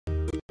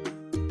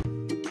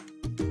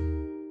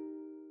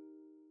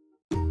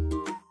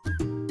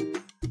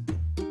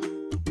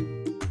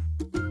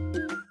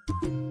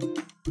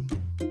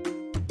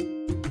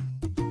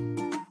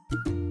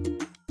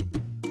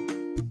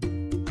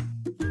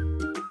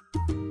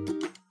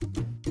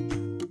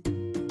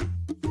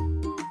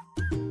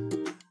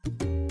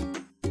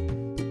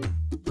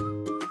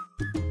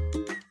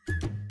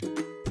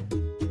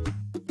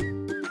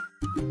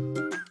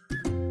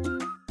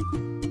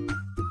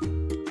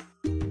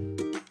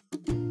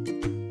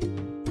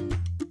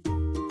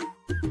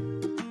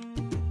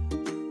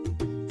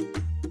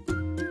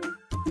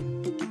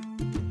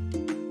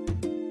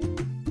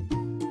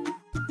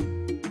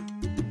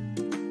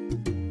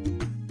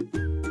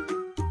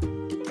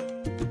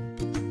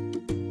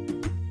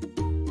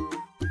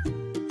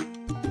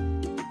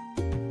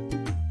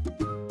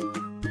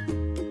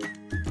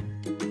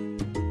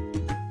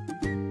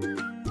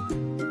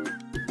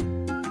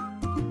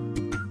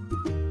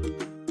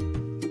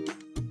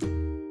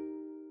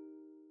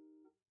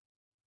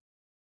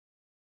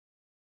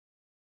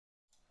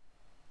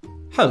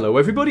Hello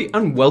everybody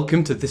and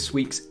welcome to this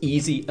week's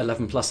Easy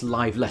 11 Plus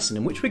live lesson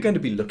in which we're going to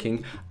be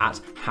looking at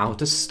how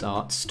to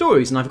start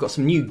stories. And I've got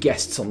some new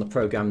guests on the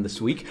programme this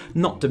week,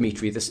 not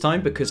Dimitri this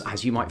time, because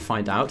as you might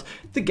find out,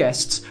 the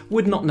guests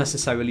would not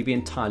necessarily be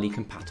entirely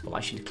compatible. I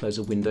should close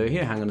a window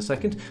here, hang on a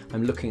second.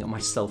 I'm looking at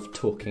myself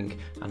talking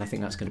and I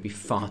think that's going to be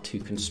far too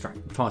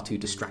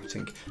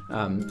distracting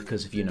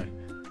because of, you know,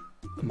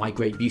 my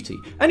great beauty.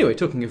 Anyway,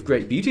 talking of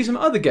great beauty, some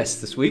other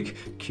guests this week.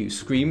 Cue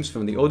screams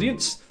from the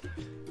audience.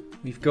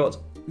 We've got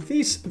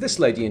this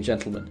lady and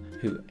gentleman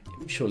who,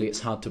 surely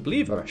it's hard to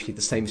believe, are actually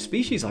the same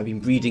species. I've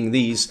been breeding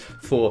these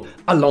for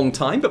a long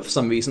time, but for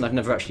some reason I've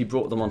never actually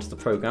brought them onto the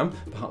programme,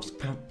 perhaps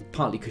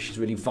partly because she's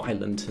really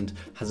violent and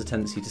has a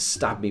tendency to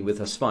stab me with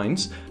her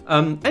spines.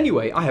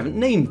 Anyway, I haven't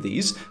named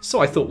these, so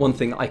I thought one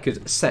thing I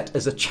could set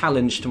as a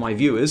challenge to my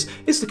viewers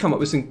is to come up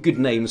with some good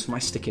names for my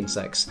stick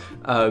insects.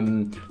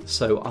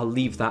 So I'll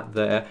leave that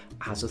there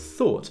as a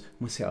thought.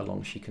 We'll see how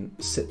long she can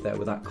sit there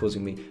without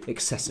causing me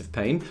excessive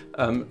pain.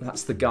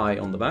 That's the guy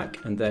on the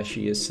back, and there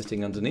she is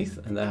sitting underneath,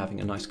 and they're having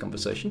a nice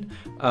conversation.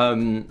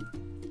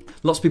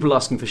 Lots of people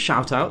asking for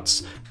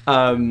shout-outs,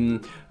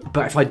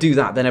 but if I do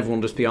that, then everyone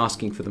will just be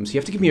asking for them. So you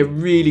have to give me a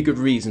really good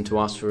reason to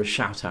ask for a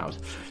shout-out.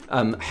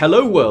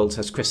 Hello world,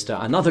 says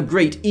Krista. Another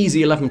great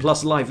Easy 11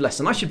 Plus live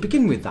lesson. I should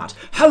begin with that.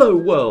 Hello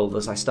world,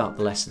 as I start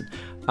the lesson.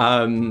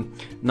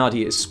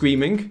 Nadia is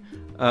screaming.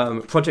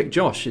 Project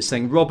Josh is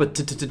saying, Robert,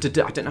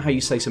 I don't know how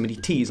you say so many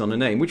T's on a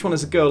name. Which one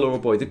is a girl or a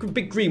boy? The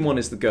big green one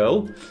is the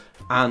girl,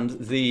 and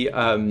the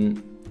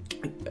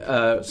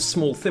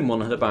small thin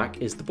one at the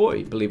back is the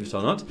boy, believe it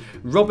or not.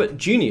 Robert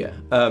Jr.,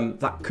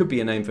 that could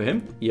be a name for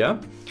him, yeah.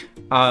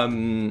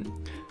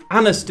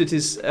 Anas did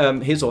his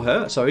or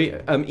her,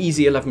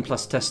 Easy 11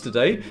 Plus test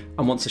today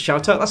and wants a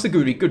shout out. That's a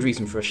good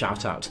reason for a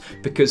shout out,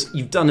 because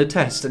you've done a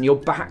test and you're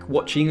back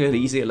watching an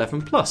Easy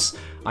 11 Plus.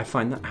 I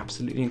find that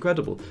absolutely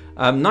incredible.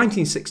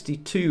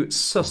 1962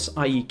 Sus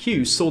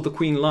IEQ saw the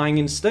Queen lying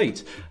in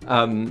state.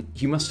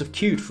 You must have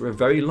queued for a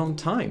very long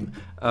time,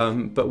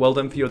 but well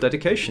done for your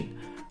dedication.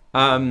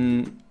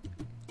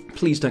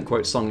 Please don't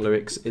quote song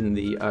lyrics in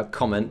the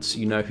comments.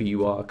 You know who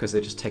you are because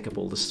they just take up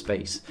all the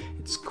space.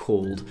 It's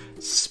called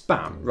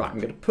spam. Right, I'm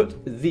going to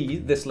put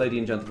this lady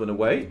and gentleman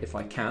away if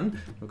I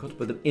can. I've got to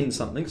put them in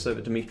something so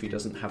that Dimitri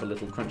doesn't have a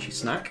little crunchy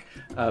snack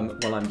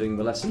while I'm doing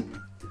the lesson.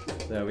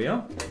 There we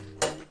are.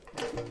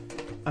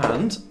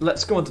 And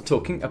let's go on to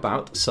talking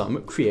about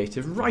some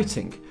creative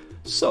writing.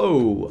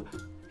 So,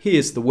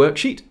 here's the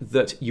worksheet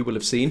that you will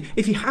have seen.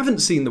 If you haven't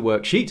seen the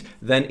worksheet,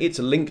 then it's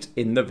linked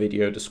in the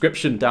video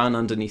description down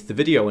underneath the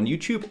video on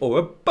YouTube or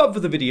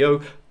above the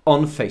video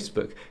on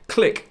Facebook.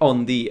 Click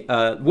on the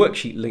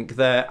worksheet link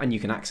there and you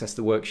can access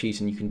the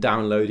worksheet and you can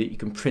download it, you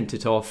can print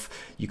it off,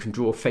 you can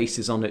draw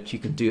faces on it, you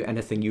can do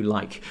anything you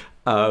like.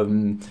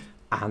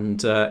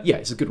 Yeah,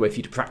 it's a good way for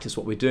you to practice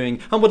what we're doing.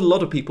 And what a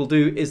lot of people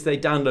do is they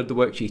download the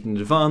worksheet in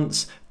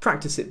advance,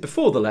 practice it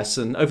before the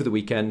lesson, over the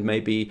weekend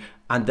maybe,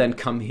 and then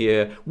come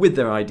here with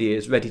their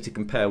ideas ready to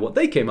compare what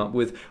they came up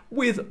with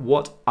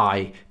what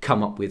I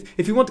come up with.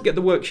 If you want to get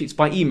the worksheets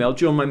by email,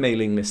 join my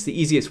mailing list. The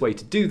easiest way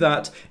to do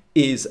that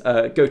is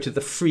go to the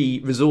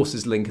free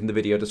resources link in the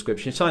video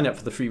description, sign up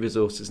for the free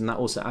resources, and that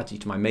also adds you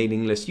to my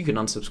mailing list. You can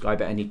unsubscribe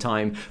at any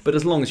time, but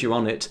as long as you're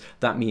on it,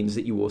 that means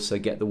that you also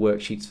get the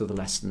worksheets for the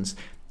lessons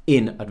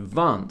in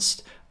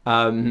advance.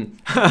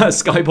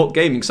 Skybot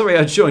Gaming, sorry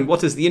I joined.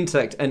 What is the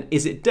intellect and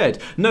is it dead?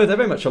 No, they're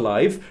very much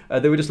alive.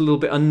 They were just a little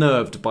bit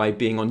unnerved by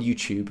being on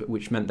YouTube,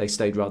 which meant they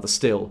stayed rather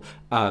still,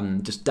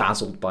 just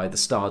dazzled by the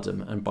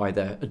stardom and by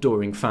their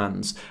adoring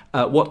fans.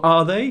 What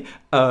are they?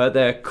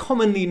 They're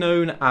commonly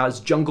known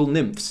as jungle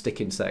nymph stick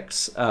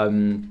insects,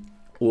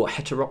 or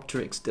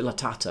Heteropteryx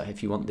dilatata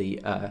if you want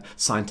the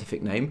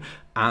scientific name,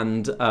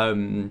 and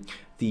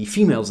the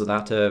females of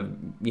that are,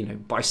 you know,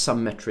 by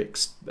some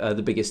metrics,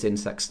 the biggest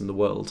insects in the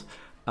world.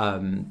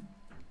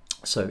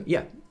 So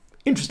yeah,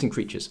 interesting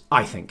creatures,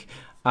 I think.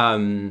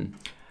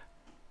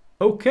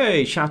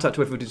 Okay, shout out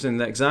to everybody who's doing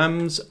their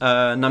exams.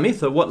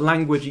 Namitha, what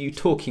language are you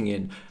talking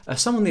in?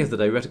 Someone the other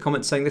day wrote a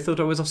comment saying they thought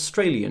I was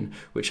Australian,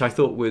 which I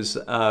thought was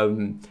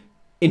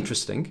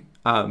interesting.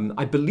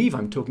 I believe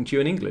I'm talking to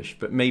you in English,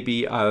 but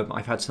maybe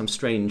I've had some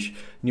strange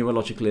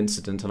neurological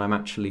incident and I'm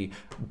actually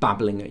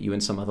babbling at you in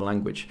some other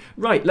language.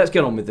 Right, let's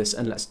get on with this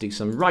and let's do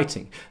some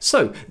writing.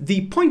 So,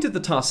 the point of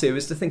the task here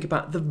is to think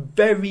about the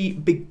very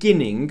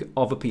beginning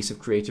of a piece of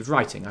creative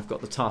writing. I've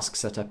got the task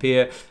set up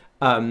here.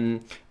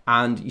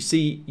 And you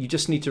see, you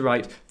just need to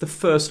write the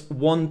first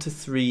 1 to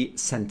 3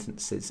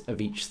 sentences of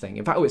each thing.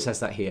 In fact, it says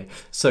that here.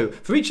 So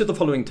for each of the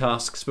following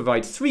tasks,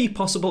 provide 3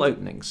 possible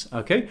openings.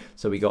 Okay,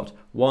 so we got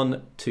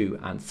 1, 2,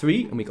 and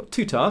 3, and we got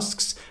 2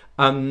 tasks.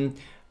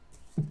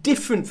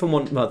 Different from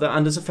one another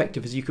and as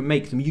effective as you can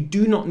make them. You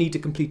do not need to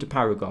complete a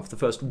paragraph. The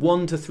first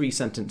 1 to 3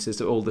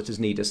 sentences are all that is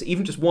needed. So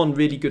even just one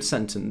really good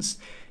sentence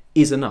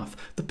is enough.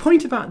 The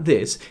point about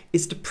this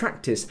is to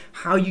practice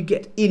how you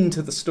get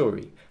into the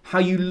story, how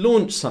you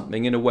launch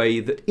something in a way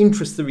that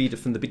interests the reader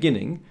from the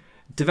beginning,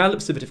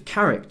 develops a bit of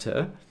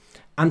character,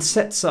 and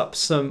sets up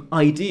some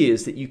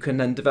ideas that you can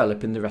then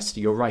develop in the rest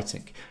of your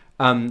writing.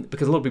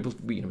 because a lot of people,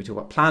 we talk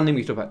about planning,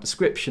 we talk about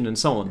description and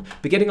so on,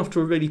 but getting off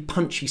to a really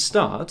punchy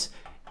start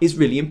is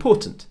really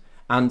important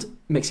and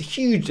makes a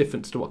huge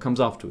difference to what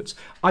comes afterwards.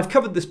 I've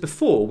covered this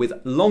before with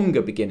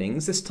longer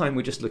beginnings. This time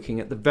we're just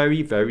looking at the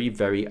very, very,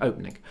 very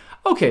opening.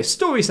 Okay,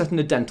 story set in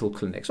a dental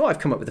clinic. So I've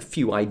come up with a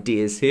few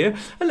ideas here,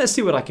 and let's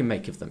see what I can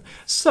make of them.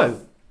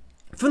 So,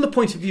 from the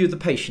point of view of the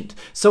patient.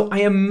 So I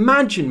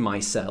imagine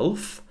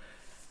myself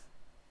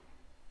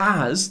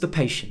as the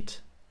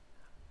patient,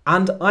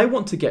 and I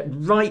want to get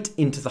right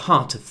into the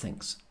heart of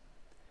things.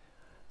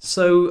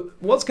 So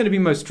what's going to be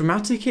most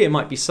dramatic here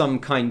might be some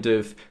kind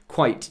of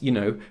quite,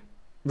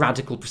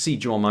 radical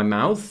procedure on my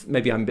mouth.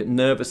 Maybe I'm a bit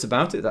nervous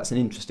about it. That's an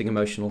interesting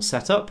emotional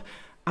setup.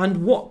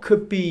 And what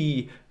could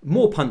be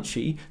more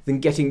punchy than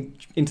getting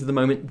into the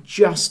moment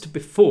just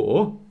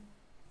before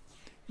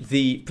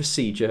the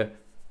procedure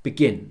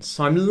begins?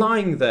 So I'm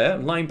lying there,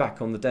 I'm lying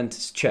back on the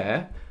dentist's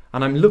chair,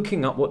 and I'm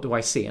looking up, what do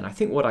I see? And I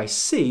think what I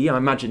see, I'm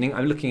imagining,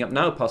 I'm looking up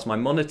now past my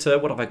monitor.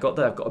 What have I got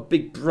there? I've got a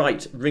big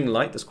bright ring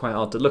light that's quite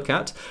hard to look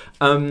at.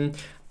 And,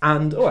 I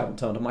haven't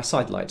turned on my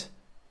side light.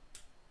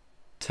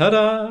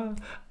 Ta-da!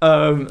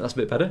 That's a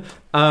bit better.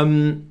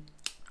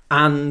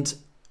 And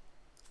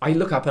I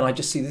look up and I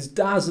just see this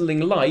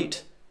dazzling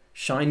light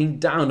shining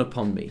down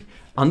upon me,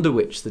 under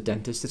which the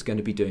dentist is going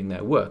to be doing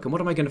their work. And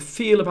what am I going to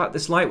feel about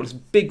this light? Well, it's a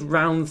big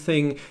round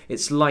thing.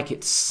 It's like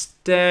it's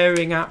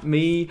staring at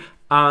me.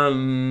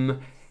 Yes,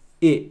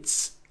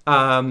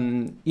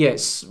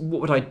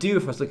 what would I do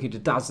if I was looking at a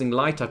dazzling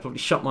light? I'd probably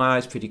shut my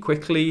eyes pretty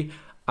quickly.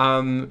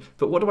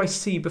 But what do I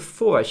see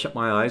before I shut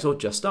my eyes or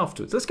just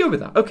afterwards? Let's go with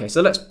that. Okay,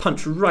 so let's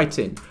punch right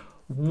in.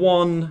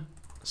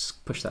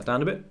 Push that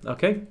down a bit.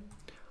 Okay.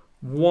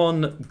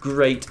 One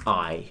great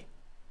eye.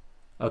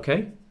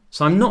 Okay.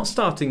 So I'm not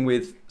starting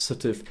with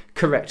sort of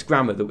correct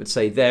grammar that would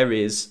say there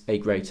is a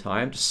great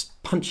eye. I'm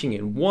just punching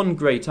in one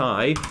great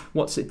eye.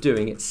 What's it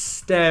doing? It's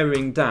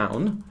staring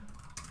down.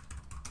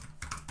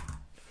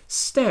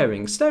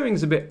 Staring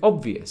is a bit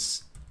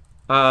obvious.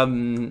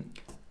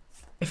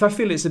 If I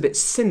feel it's a bit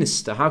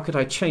sinister, how could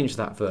I change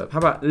that verb? How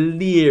about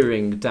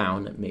leering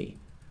down at me?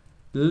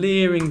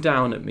 Leering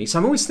down at me. So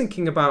I'm always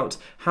thinking about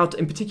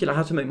in particular,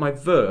 how to make my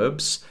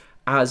verbs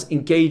as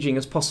engaging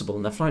as possible.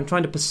 And if I'm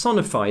trying to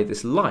personify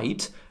this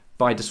light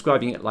by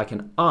describing it like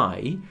an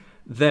eye,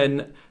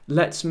 then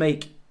let's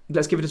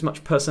give it as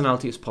much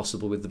personality as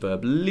possible with the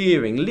verb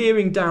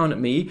leering down at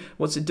me.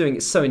 What's it doing?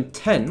 It's so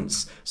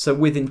intense. So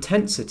with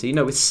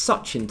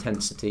such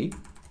intensity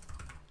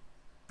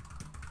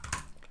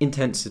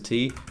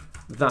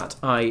that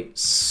I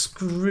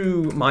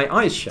screw my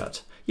eyes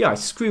shut. Yeah, I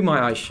screw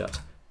my eyes shut.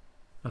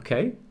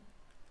 Okay.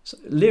 So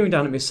leering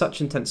down at me with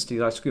such intensity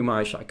that I screw my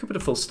eyes shut. I could put a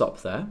full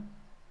stop there.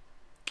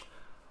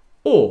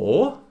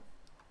 Or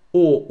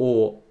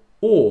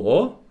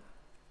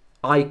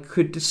I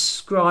could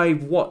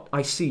describe what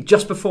I see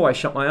just before I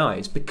shut my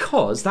eyes,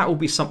 because that will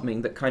be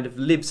something that kind of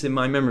lives in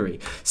my memory.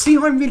 See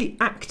how I'm really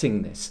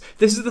acting this?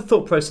 This is the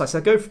thought process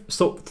I go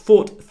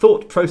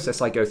thought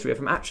process I go through if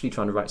I'm actually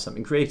trying to write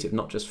something creative,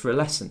 not just for a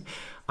lesson.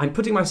 I'm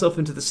putting myself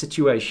into the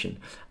situation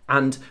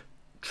and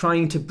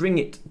trying to bring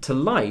it to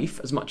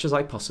life as much as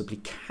I possibly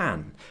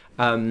can.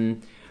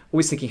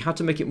 Always thinking how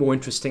to make it more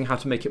interesting, how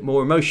to make it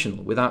more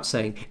emotional without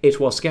saying it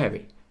was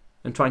scary,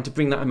 and trying to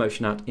bring that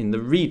emotion out in the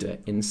reader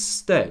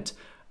instead.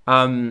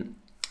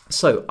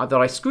 So that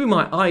I screw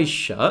my eyes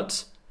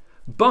shut,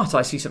 but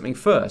I see something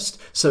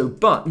first. So,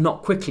 but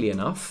not quickly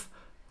enough,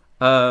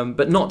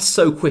 but not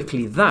so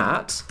quickly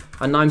that,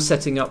 and I'm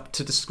setting up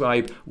to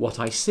describe what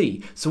I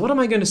see. So what am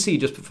I going to see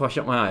just before I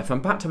shut my eye? If I'm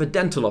about to have a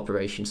dental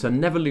operation, so I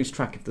never lose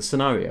track of the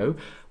scenario,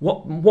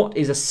 what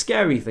is a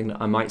scary thing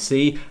that I might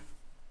see?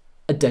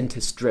 A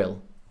dentist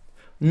drill.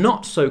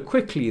 Not so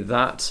quickly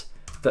that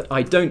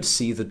I don't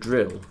see the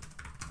drill.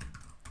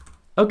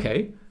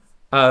 Okay,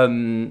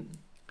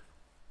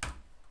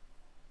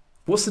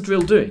 what's the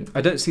drill doing?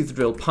 I don't see the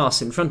drill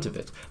pass in front of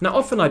it. Now,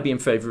 often I'd be in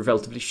favour of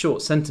relatively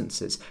short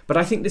sentences, but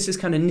I think this is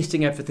kind of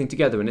knitting everything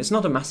together, and it's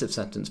not a massive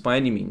sentence by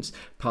any means.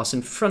 Pass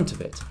in front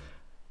of it.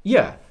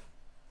 Yeah,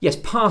 yes,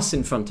 pass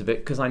in front of it,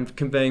 because I'm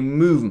conveying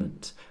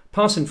movement.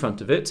 Pass in front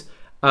of it.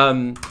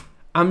 And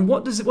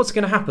what's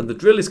going to happen? The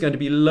drill is going to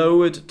be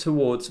lowered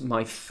towards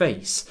my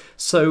face.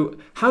 So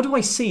how do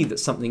I see that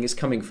something is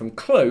coming from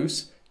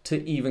close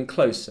to even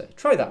closer?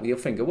 Try that with your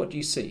finger. What do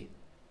you see?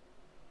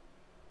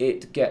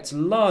 It gets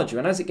larger,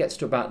 and as it gets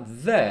to about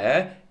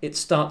there, it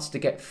starts to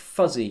get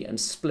fuzzy and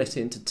split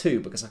into two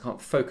because I can't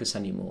focus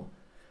anymore.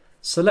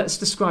 So let's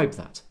describe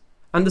that.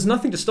 And there's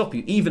nothing to stop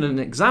you, even in an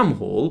exam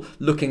hall,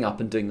 looking up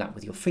and doing that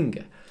with your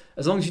finger.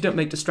 As long as you don't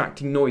make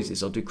distracting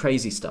noises or do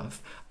crazy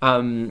stuff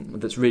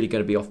that's really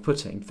going to be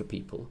off-putting for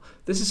people,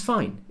 this is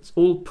fine. It's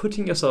all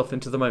putting yourself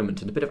into the moment,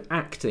 and a bit of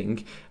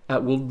acting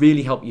will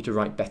really help you to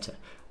write better.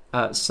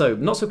 So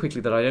not so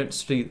quickly that I don't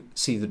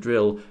see the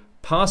drill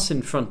pass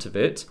in front of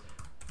it,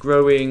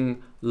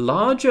 growing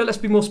larger. Let's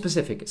be more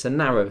specific. It's a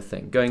narrow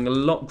thing,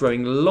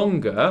 growing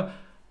longer,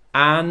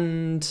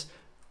 and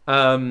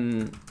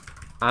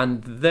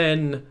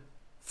then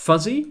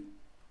fuzzy.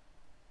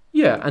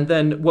 Yeah, and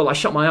then, well, I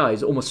shut my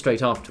eyes almost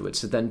straight afterwards,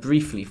 so then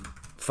briefly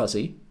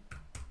fuzzy,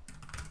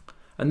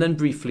 and then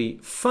briefly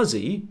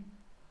fuzzy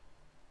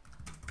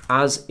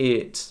as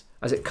it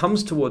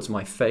comes towards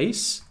my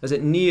face, as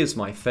it nears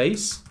my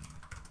face,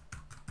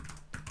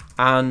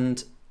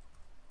 and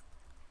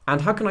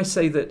how can I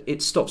say that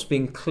it stops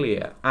being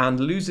clear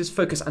and loses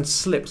focus and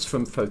slips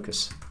from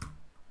focus?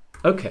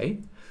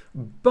 Okay,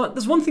 but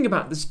there's one thing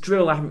about this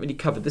drill I haven't really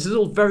covered. This is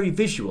all very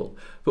visual,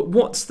 but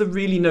what's the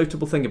really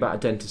notable thing about a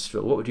dentist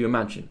drill? What would you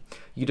imagine?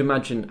 You'd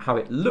imagine how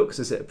it looks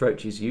as it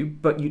approaches you,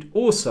 but you'd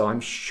also, I'm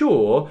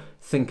sure,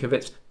 think of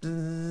its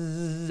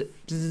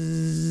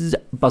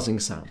buzzing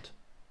sound.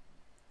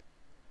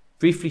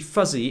 Briefly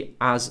fuzzy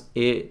as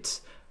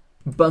it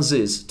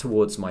buzzes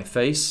towards my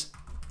face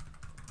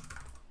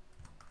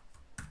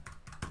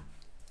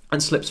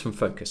and slips from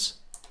focus.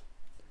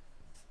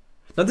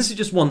 Now this is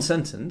just one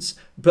sentence,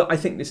 but I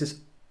think this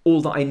is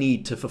all that I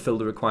need to fulfill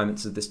the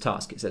requirements of this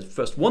task. It says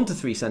first 1 to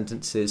 3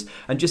 sentences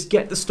and just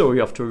get the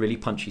story off to a really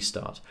punchy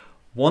start.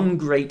 One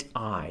great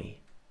eye,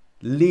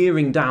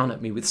 leering down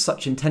at me with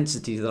such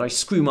intensity that I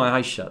screw my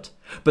eyes shut,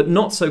 but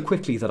not so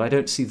quickly that I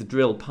don't see the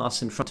drill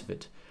pass in front of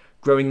it,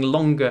 growing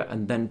longer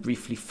and then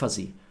briefly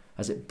fuzzy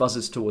as it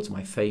buzzes towards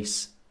my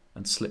face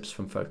and slips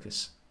from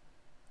focus.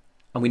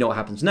 And we know what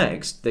happens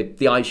next,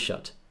 the eyes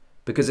shut,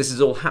 because this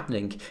is all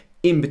happening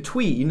in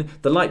between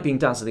the light being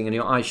dazzling and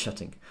your eyes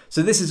shutting.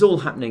 So this is all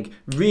happening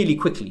really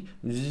quickly,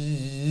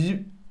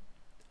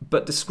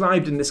 but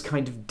described in this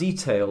kind of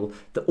detail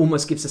that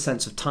almost gives a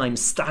sense of time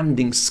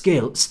standing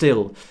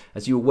still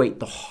as you await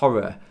the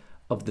horror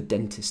of the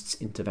dentist's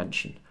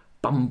intervention.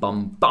 Bum,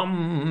 bum,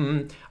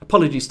 bum.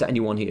 Apologies to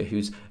anyone here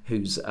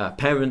whose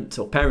parent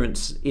or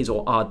parents is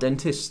or are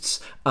dentists.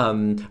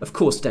 Of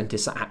course,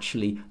 dentists are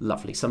actually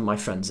lovely. Some of my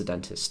friends are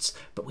dentists,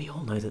 but we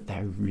all know that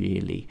they're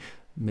really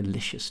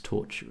malicious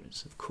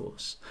torturers, of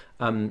course.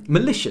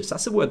 Malicious,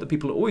 that's a word that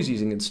people are always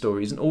using in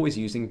stories and always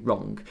using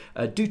wrong.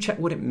 Do check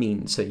what it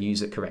means so you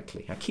use it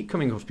correctly. I keep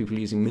coming across people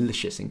using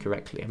malicious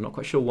incorrectly. I'm not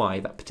quite sure why,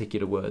 that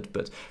particular word,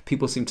 but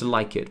people seem to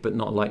like it but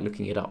not like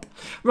looking it up.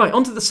 Right,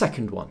 on to the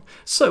second one.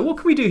 So what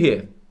can we do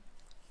here?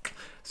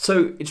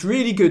 So it's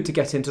really good to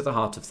get into the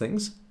heart of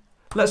things.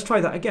 Let's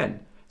try that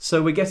again.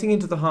 So we're getting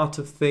into the heart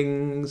of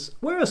things.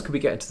 Where else could we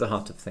get into the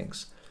heart of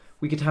things?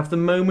 We could have the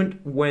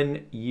moment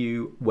when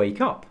you wake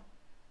up.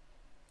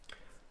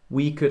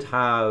 We could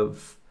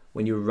have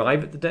when you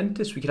arrive at the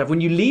dentist. We could have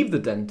when you leave the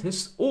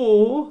dentist.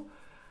 Or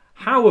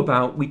how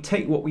about we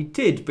take what we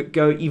did but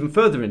go even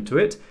further into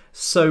it?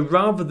 So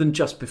rather than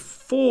just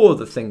before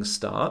the thing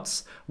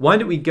starts, why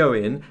don't we go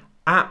in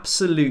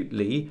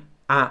absolutely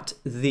at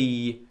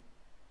the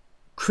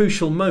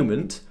crucial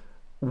moment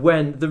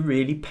when the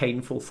really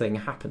painful thing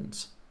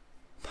happens?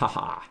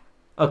 Haha.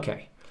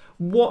 Okay.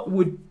 What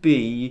would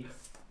be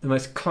the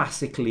most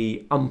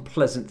classically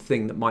unpleasant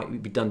thing that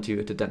might be done to you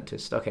at a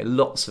dentist? Okay,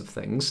 lots of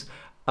things.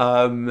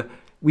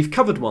 We've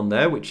covered one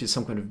there, which is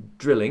some kind of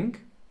drilling.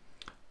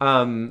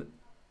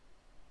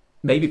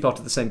 Maybe part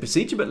of the same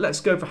procedure, but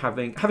let's go for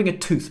having a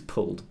tooth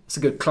pulled. It's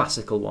a good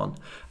classical one.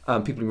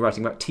 People have been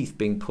writing about teeth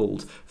being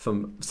pulled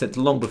since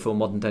long before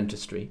modern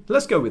dentistry.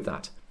 Let's go with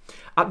that.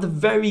 At the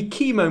very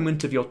key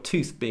moment of your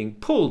tooth being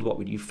pulled, what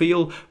would you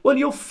feel? Well,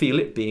 you'll feel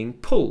it being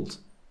pulled.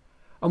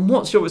 And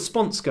what's your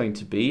response going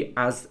to be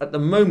as at the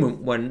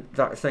moment when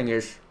that thing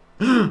is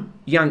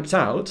yanked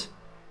out?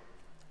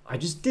 I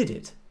just did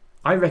it.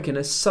 I reckon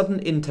a sudden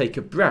intake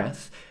of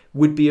breath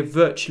would be a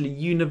virtually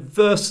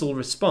universal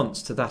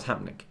response to that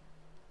happening.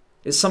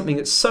 It's something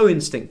that's so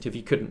instinctive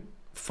you couldn't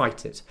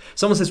fight it.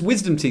 Someone says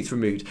wisdom teeth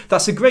removed.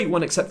 That's a great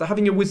one, except that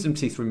having your wisdom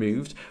teeth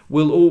removed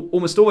will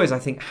almost always, I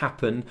think,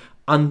 happen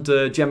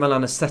under general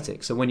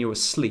anaesthetic, so when you're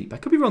asleep. I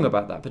could be wrong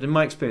about that, but in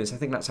my experience, I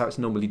think that's how it's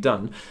normally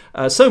done.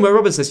 Soma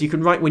Roberts says you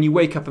can write when you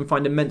wake up and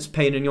find immense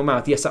pain in your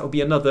mouth. Yes, that would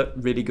be another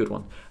really good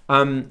one.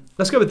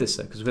 Let's go with this,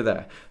 though, because we're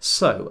there.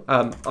 So,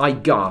 I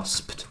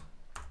gasped.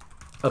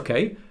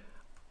 Okay.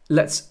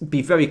 Let's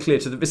be very clear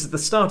to them. This is the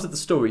start of the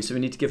story, so we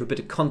need to give a bit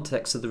of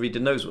context so the reader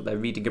knows what they're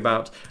reading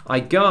about. I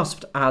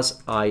gasped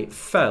as I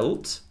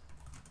felt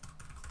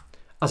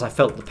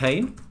the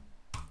pain.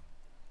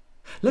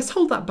 Let's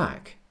hold that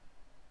back.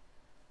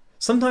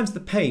 Sometimes the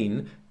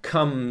pain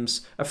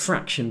comes a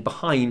fraction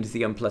behind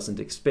the unpleasant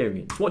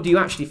experience. What do you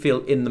actually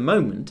feel in the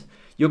moment?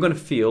 You're going to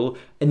feel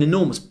an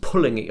enormous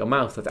pulling at your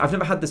mouth. I've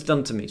never had this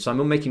done to me, so I'm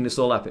not making this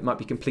all up. It might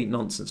be complete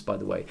nonsense, by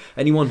the way.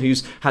 Anyone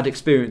who's had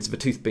experience of a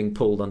tooth being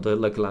pulled under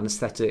local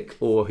anaesthetic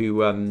or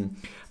who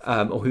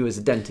is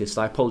a dentist,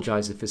 I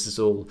apologise if this is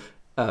all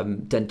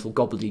dental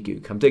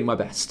gobbledygook. I'm doing my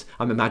best.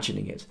 I'm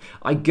imagining it.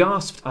 I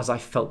gasped as I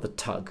felt the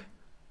tug.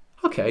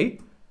 Okay.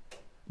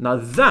 Now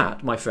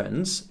that, my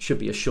friends, should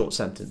be a short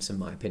sentence in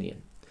my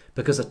opinion.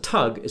 Because a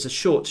tug is a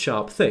short,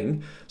 sharp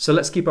thing, so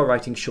let's keep our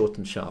writing short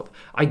and sharp.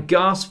 I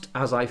gasped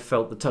as I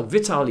felt the tug.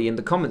 Vitali in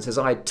the comments says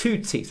I had 2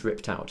 teeth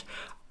ripped out.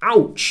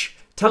 Ouch!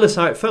 Tell us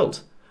how it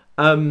felt.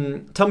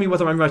 Tell me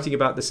whether I'm writing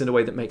about this in a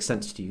way that makes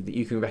sense to you, that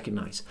you can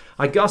recognise.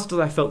 I gasped as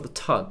I felt the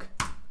tug.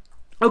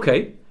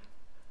 Okay,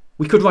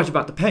 we could write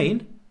about the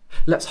pain.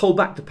 Let's hold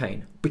back the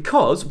pain.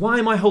 Because, why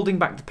am I holding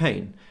back the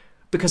pain?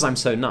 Because I'm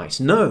so nice.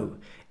 No,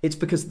 it's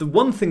because the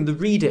one thing the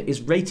reader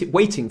is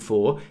waiting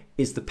for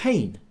is the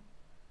pain.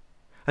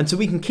 And so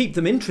we can keep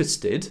them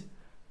interested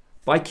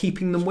by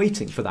keeping them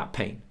waiting for that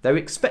pain. They're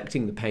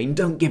expecting the pain,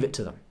 don't give it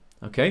to them.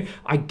 Okay?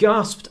 I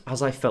gasped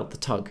as I felt the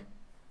tug.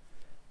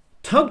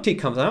 Tugged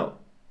comes out.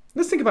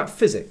 Let's think about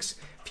physics.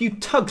 If you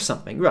tug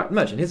something, right,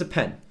 imagine, here's a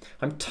pen.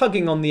 I'm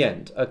tugging on the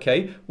end,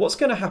 okay? What's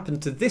going to happen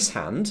to this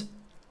hand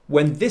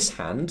when this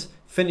hand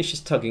finishes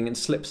tugging and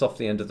slips off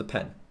the end of the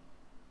pen?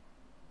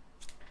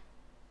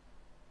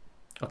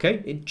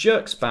 Okay, it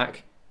jerks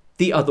back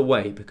the other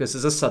way because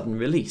there's a sudden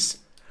release.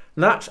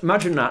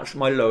 Imagine that's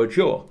my lower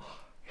jaw.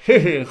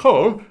 It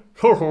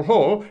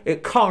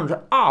comes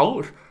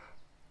out,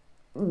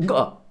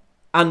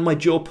 and my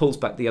jaw pulls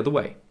back the other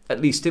way. At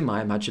least in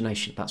my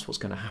imagination, that's what's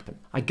going to happen.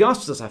 I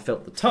gasped as I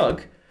felt the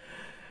tug,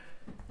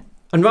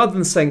 and rather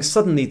than saying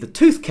suddenly the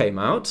tooth came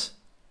out,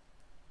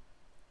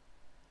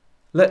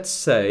 let's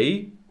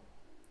say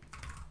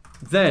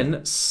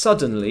then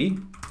suddenly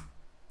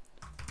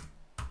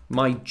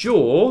my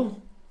jaw,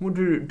 what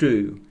did it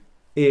do?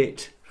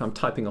 I'm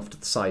typing off to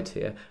the side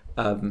here.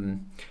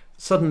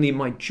 Suddenly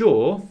my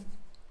jaw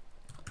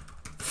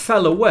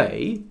fell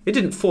away. It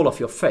didn't fall off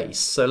your face,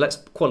 so let's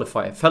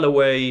qualify it. Fell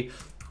away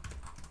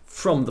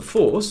from the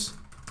force.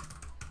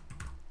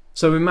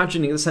 So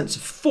imagining the sense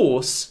of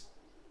force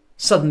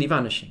suddenly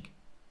vanishing.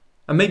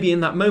 And maybe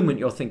in that moment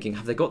you're thinking,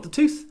 have they got the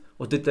tooth?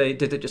 Or did they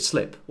just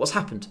slip? What's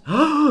happened?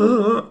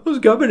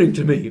 What's happening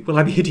to me? Will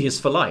I be hideous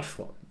for life?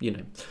 Well, you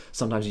know,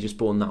 sometimes you're just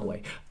born that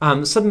way.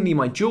 Suddenly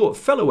my jaw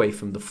fell away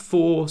from the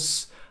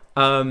force,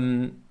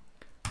 and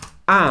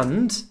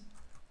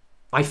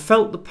I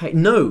felt the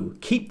pain. No,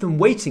 keep them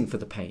waiting for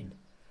the pain,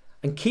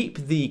 and keep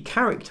the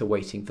character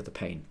waiting for the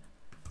pain.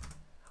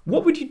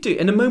 What would you do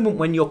in a moment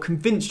when you're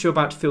convinced you're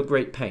about to feel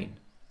great pain?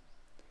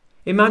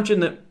 Imagine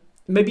that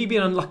maybe you've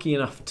been unlucky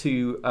enough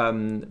to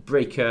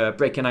break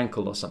an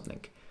ankle or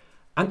something.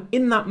 And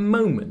in that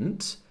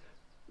moment,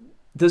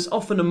 there's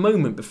often a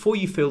moment before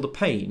you feel the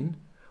pain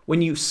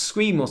when you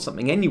scream or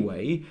something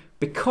anyway,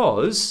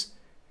 because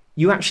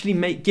you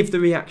actually give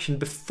the reaction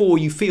before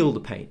you feel the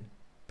pain,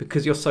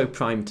 because you're so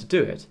primed to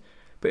do it.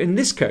 But in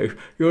this case,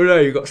 you're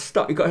there, you got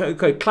stuck, you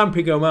got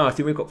clamping your mouth,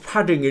 you've got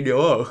padding in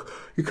your mouth,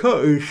 you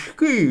can't really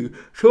scream.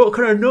 So what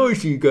kind of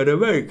noise are you gonna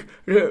make?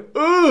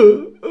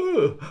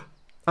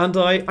 And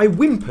I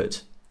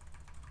whimpered.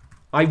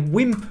 I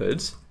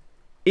whimpered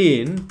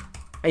in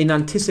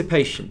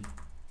anticipation.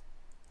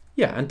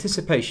 Yeah,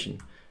 anticipation.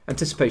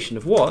 Anticipation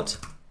of what?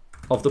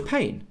 Of the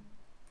pain.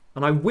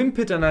 And I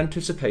whimpered in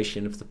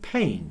anticipation of the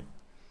pain.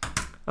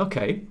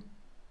 Okay.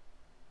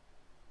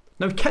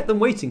 Now we kept them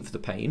waiting for the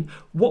pain.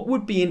 What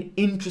would be an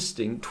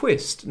interesting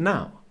twist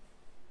now?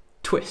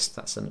 Twist,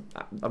 that's an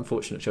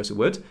unfortunate choice of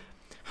word.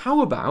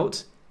 How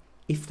about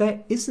if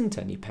there isn't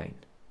any pain?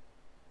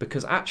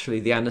 Because actually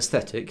the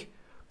anaesthetic,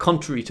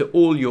 contrary to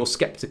all your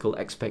sceptical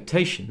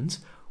expectations,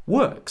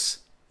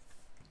 works.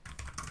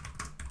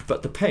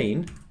 But the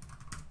pain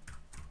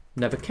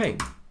never came.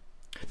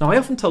 Now I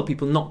often tell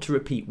people not to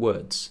repeat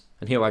words,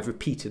 and here I've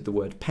repeated the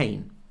word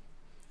pain.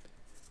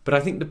 But I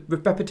think the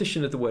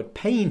repetition of the word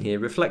pain here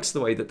reflects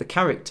the way that the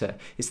character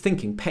is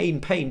thinking,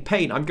 pain, pain,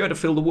 pain, I'm going to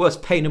feel the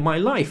worst pain in my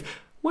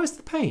life. Where's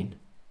the pain?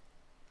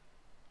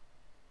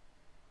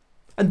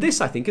 And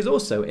this, I think, is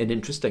also an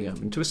interesting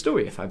element to a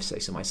story, if I say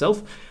so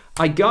myself.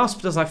 I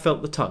gasped as I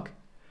felt the tug.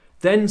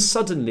 Then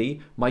suddenly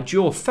my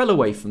jaw fell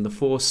away from the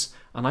force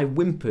and I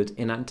whimpered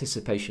in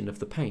anticipation of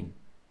the pain.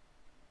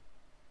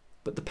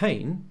 But the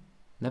pain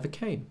never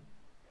came.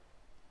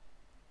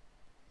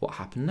 What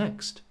happened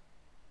next?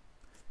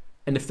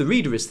 And if the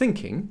reader is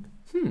thinking,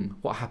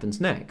 what happens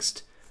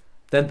next?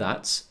 Then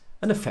that's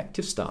an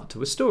effective start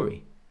to a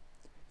story.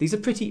 These are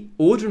pretty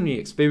ordinary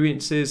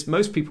experiences.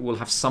 Most people will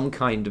have some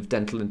kind of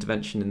dental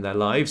intervention in their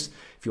lives.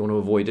 If you want to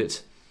avoid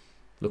it,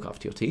 look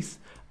after your teeth.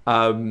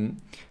 But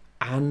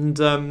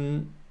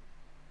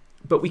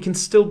we can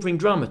still bring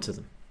drama to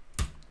them.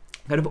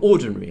 Kind of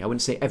ordinary, I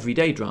wouldn't say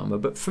everyday drama,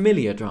 but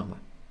familiar drama.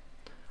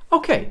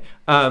 Okay,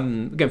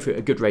 we're going for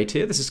a good rate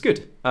here. This is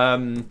good.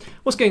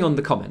 What's going on in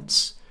the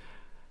comments?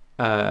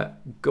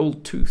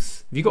 Gold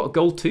tooth. Have you got a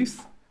gold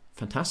tooth?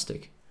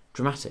 Fantastic.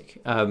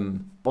 Dramatic.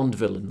 Bond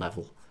villain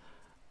level.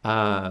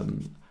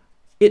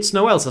 It's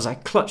Noel says, I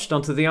clutched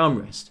onto the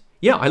armrest.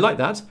 Yeah, I like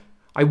that.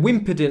 I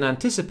whimpered in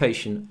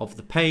anticipation of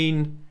the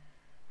pain.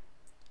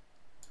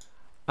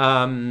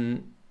 I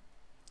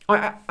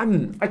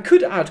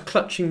could add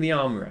clutching the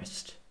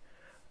armrest.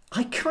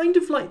 I kind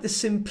of like the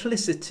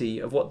simplicity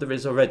of what there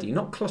is already,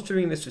 not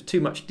cluttering this with too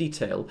much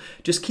detail,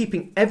 just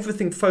keeping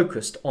everything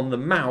focused on the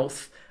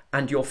mouth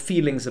and your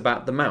feelings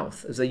about the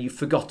mouth, as though you've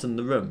forgotten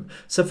the room.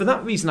 So for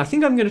that reason, I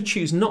think I'm going to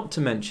choose not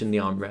to mention the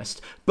armrest,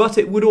 but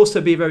it would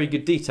also be a very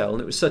good detail, and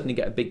it would certainly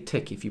get a big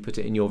tick if you put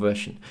it in your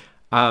version.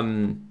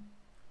 Funny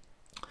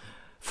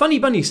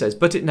Bunny says,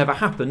 but it never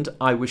happened,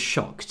 I was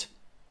shocked.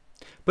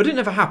 but it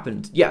never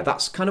happened. Yeah,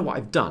 that's kind of what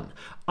I've done.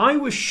 I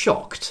was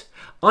shocked.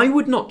 I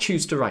would not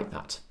choose to write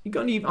that. You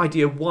got any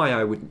idea why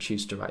I wouldn't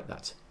choose to write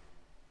that?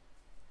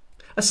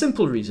 A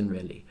simple reason,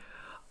 really.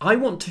 I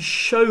want to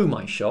show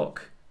my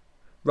shock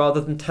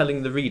rather than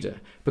telling the reader,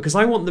 because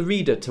I want the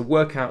reader to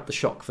work out the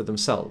shock for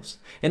themselves.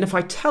 And if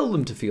I tell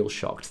them to feel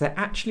shocked, they're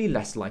actually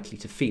less likely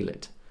to feel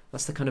it.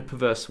 That's the kind of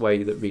perverse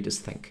way that readers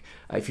think.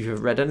 If you've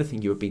ever read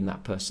anything, you have been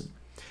that person.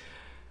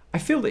 I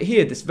feel that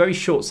here, this very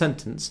short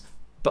sentence,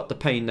 "but the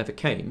pain never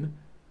came,"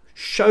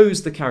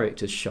 shows the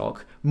character's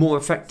shock more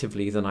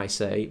effectively than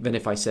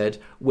if I said,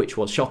 "which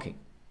was shocking."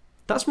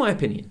 That's my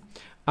opinion.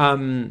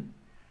 I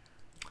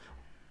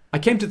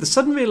came to the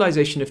sudden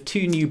realization of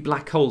 2 new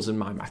black holes in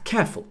my mouth.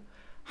 Careful.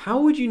 How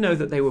would you know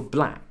that they were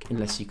black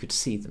unless you could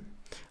see them?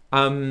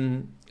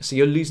 So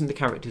you're losing the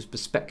character's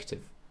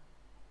perspective.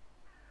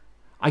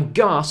 I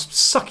gasped,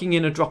 sucking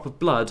in a drop of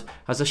blood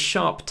as a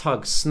sharp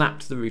tug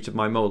snapped the root of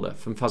my molar,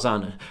 from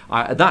Fazana.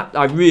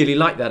 I really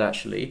like that,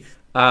 actually.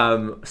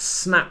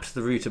 Snapped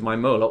the root of my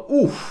molar.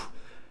 Oof!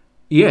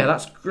 Yeah,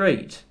 that's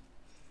great.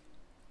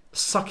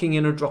 Sucking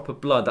in a drop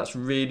of blood. That's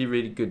really,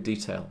 really good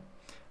detail.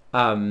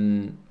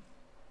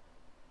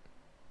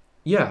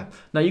 Yeah.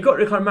 Now, you got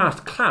your kind of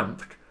mouth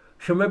clamped.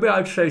 So maybe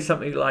I'd say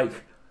something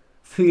like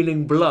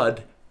feeling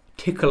blood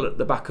tickle at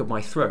the back of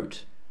my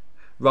throat,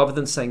 rather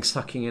than saying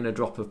sucking in a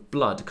drop of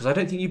blood, because I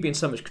don't think you'd be in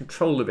so much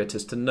control of it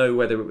as to know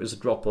whether it was a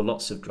drop or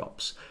lots of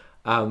drops.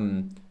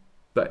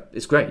 But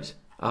it's great.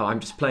 I'm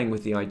just playing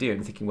with the idea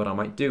and thinking what I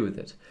might do with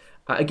it.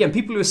 Again,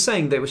 people who are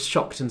saying they were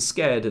shocked and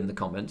scared in the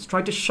comments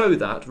tried to show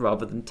that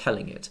rather than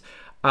telling it.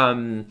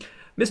 Mr.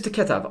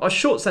 Ketav, are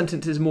short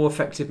sentences more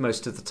effective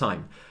most of the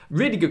time?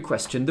 Really good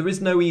question. There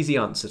is no easy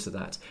answer to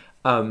that.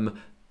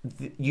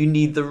 You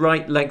need the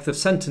right length of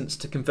sentence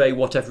to convey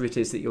whatever it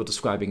is that you're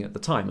describing at the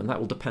time, and that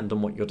will depend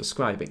on what you're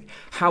describing.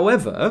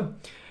 However,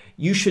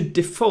 you should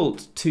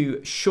default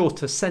to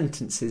shorter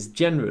sentences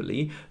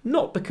generally,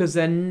 not because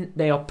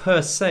they are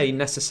per se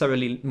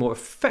necessarily more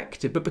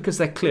effective, but because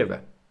they're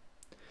clearer.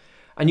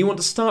 And you want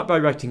to start by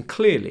writing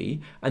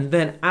clearly and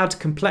then add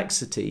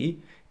complexity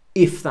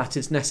if that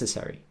is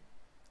necessary.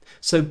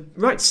 So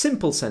write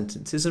simple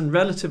sentences and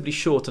relatively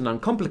short and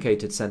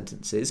uncomplicated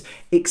sentences,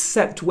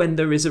 except when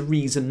there is a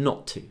reason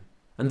not to.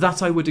 And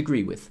that I would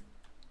agree with.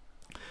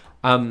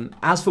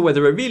 As for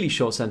whether a really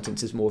short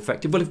sentence is more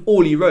effective, well, if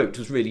all you wrote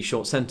was really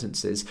short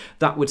sentences,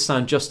 that would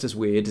sound just as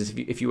weird as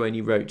if you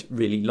only wrote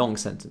really long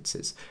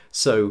sentences.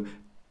 So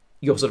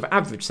your sort of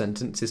average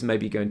sentence is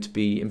maybe going to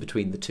be in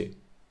between the two,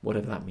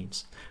 whatever that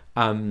means.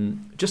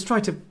 Just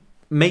try to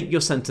make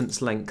your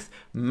sentence length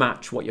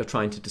match what you're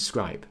trying to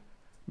describe,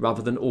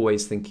 rather than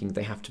always thinking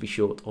they have to be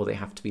short or they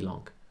have to be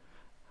long.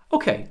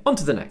 Okay, on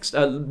to the next.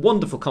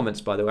 Wonderful comments,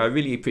 by the way. I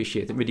really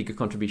appreciate them. Really good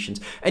contributions.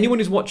 Anyone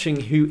who's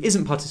watching who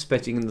isn't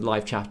participating in the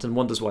live chat and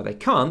wonders why they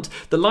can't,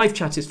 the live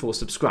chat is for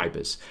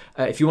subscribers.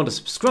 If you want to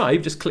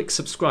subscribe, just click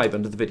subscribe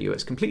under the video.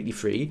 It's completely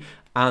free,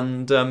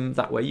 and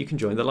that way you can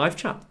join the live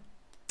chat.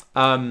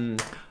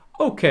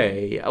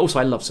 Okay, also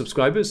I love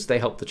subscribers, they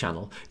help the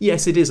channel.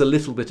 Yes, it is a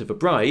little bit of a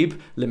bribe,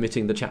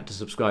 limiting the chat to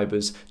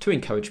subscribers to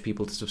encourage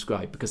people to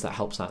subscribe, because that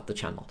helps out the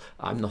channel.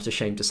 I'm not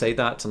ashamed to say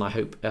that, and I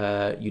hope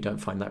you don't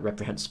find that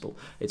reprehensible.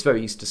 It's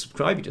very easy to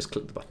subscribe, you just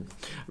click the button.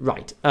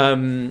 Right,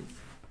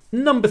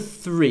 number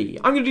 3.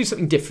 I'm going to do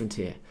something different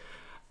here.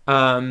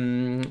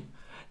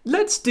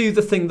 Let's do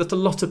the thing that a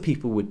lot of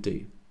people would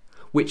do,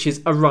 which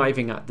is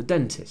arriving at the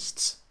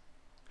dentist's.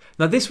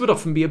 Now, this would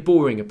often be a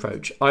boring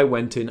approach. I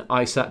went in,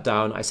 I sat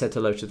down, I said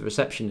hello to the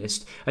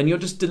receptionist, and you're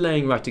just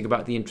delaying writing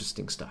about the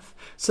interesting stuff.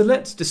 So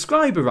let's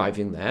describe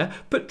arriving there,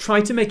 but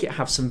try to make it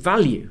have some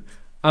value.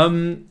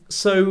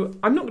 So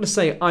I'm not going to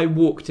say I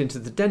walked into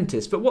the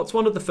dentist, but what's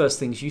one of the first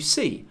things you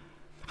see?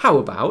 How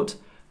about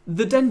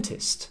the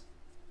dentist?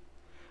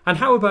 And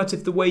how about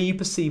if the way you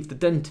perceive the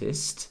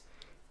dentist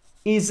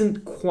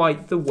isn't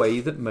quite the way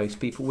that most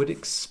people would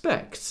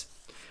expect?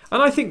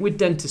 And I think with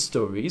dentist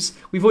stories,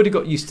 we've already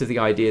got used to the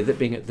idea that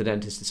being at the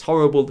dentist is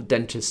horrible, the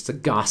dentists are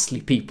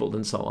ghastly people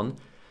and so on.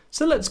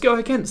 So let's go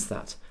against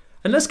that.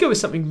 And let's go with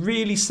something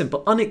really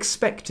simple,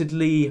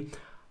 unexpectedly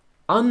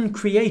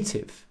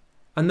uncreative,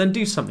 and then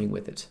do something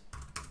with it.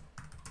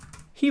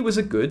 He was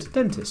a good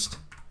dentist.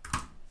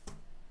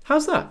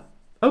 How's that?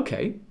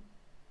 Okay.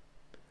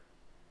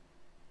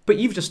 But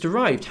you've just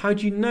arrived. How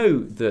do you know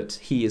that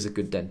he is a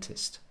good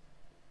dentist?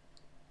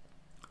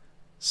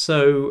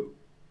 So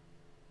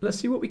let's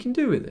see what we can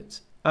do with it.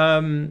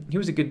 He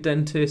was a good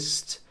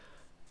dentist.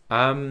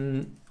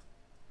 Yeah,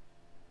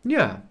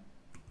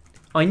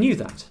 I knew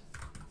that.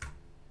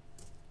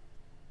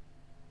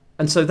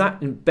 And so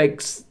that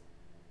begs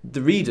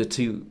the reader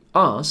to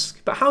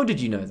ask, but how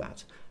did you know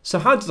that? So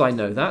how did I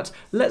know that?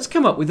 Let's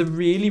come up with a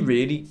really,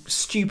 really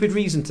stupid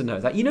reason to know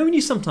that. You know when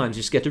you sometimes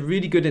just get a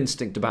really good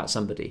instinct about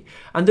somebody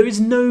and there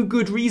is no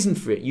good reason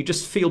for it, you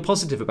just feel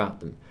positive about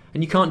them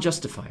and you can't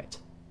justify it.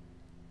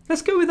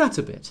 Let's go with that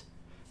a bit.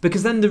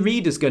 Because then the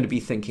reader's going to be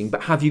thinking,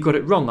 but have you got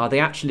it wrong? Are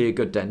they actually a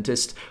good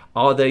dentist?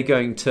 Are they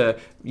going to,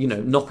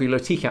 knock your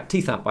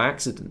teeth out by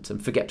accident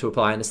and forget to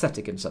apply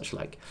anaesthetic and such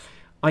like?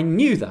 I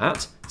knew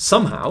that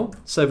somehow,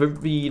 so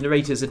the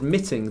narrator's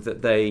admitting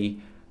that they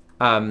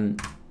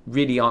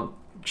really aren't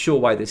sure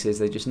why this is,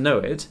 they just know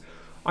it.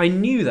 I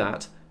knew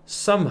that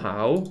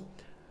somehow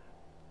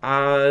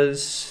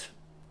as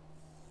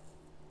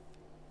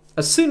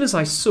soon as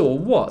I saw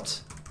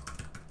what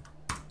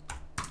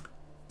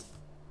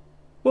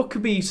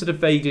could be sort of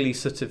vaguely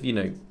sort of, you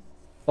know,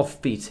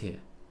 offbeat here.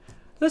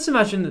 Let's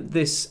imagine that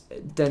this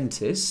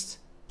dentist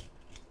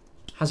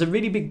has a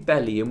really big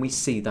belly and we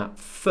see that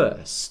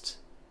first,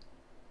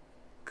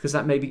 because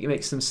that maybe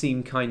makes them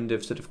seem kind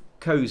of sort of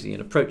cozy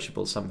and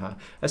approachable somehow.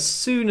 As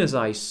soon as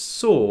I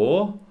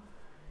saw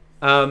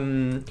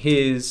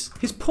his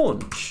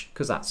paunch,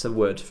 because that's a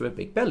word for a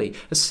big belly.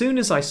 As soon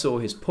as I saw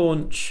his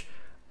paunch,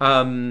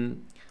 okay,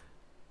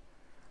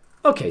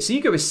 so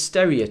you go with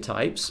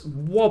stereotypes,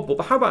 wobble,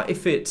 but how about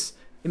if it's,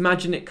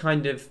 imagine it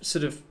kind of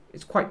sort of,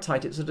 it's quite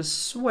tight, it sort of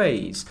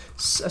sways.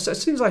 So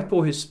as soon as I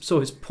saw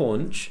his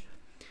paunch,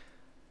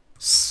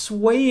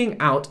 swaying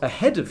out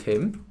ahead of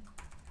him,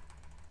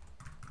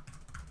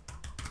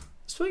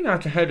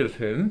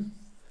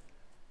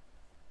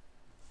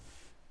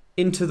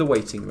 into the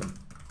waiting room.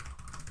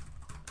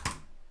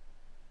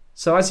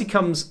 So as he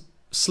comes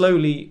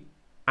slowly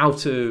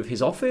out of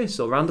his office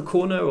or around the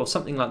corner or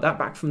something like that,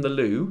 back from the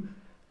loo,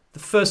 the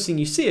first thing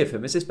you see of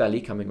him is his belly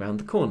coming round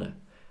the corner.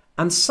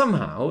 And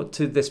somehow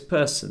to this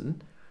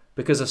person,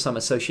 because of some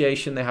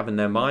association they have in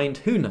their mind,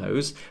 who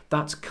knows,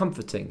 that's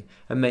comforting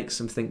and makes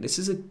them think this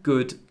is a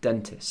good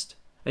dentist.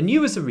 And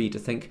you as a reader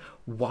think,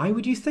 why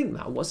would you think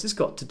that? What's this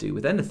got to do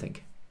with anything?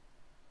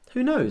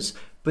 Who knows?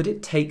 But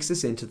it takes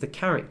us into the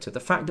character. The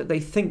fact that they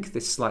think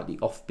this slightly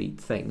offbeat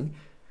thing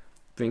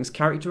brings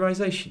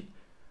characterization.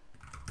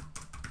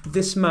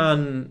 This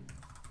man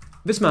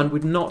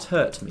would not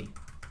hurt me.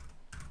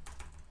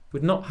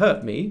 Would not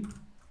hurt me.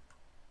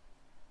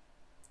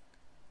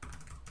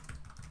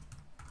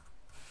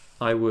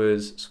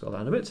 Scroll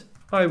down a bit,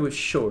 I was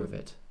sure of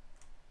it.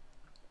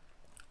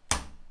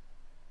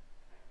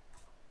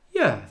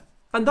 Yeah,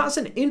 and that's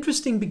an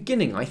interesting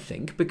beginning, I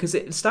think, because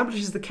it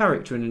establishes the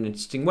character in an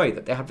interesting way,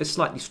 that they have this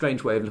slightly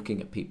strange way of looking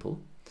at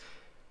people.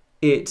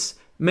 It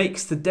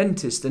makes the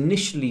dentist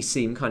initially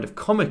seem kind of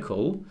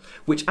comical,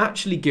 which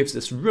actually gives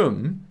us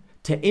room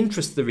to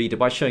interest the reader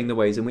by showing the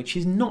ways in which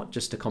he's not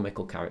just a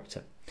comical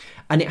character.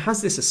 And it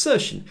has this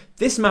assertion,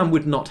 this man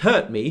would not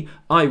hurt me,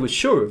 I was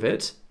sure of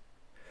it,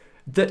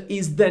 that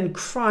is then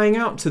crying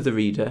out to the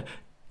reader,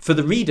 for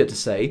the reader to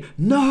say,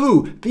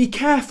 no, be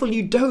careful,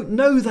 you don't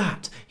know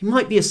that. He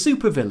might be a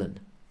supervillain.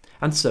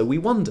 And so we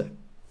wonder.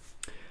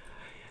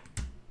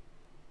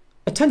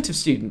 Attentive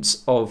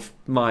students of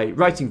my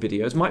writing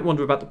videos might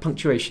wonder about the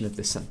punctuation of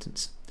this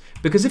sentence.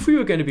 Because if we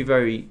were going to be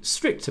very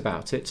strict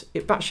about it,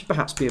 that should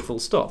perhaps be a full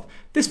stop.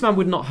 This man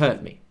would not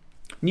hurt me.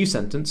 New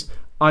sentence,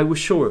 I was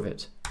sure of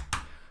it.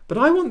 But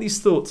I want these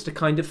thoughts to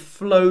kind of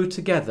flow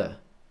together.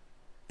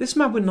 This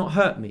man would not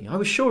hurt me. I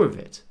was sure of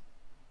it.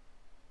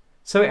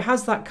 So it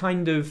has that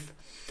kind of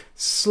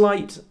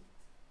slight,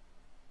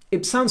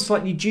 it sounds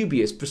slightly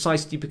dubious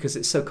precisely because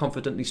it's so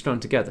confidently strung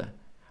together.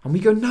 And we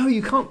go, no,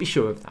 you can't be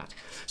sure of that.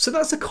 So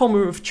that's a comma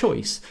of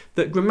choice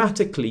that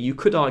grammatically you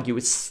could argue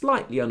is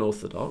slightly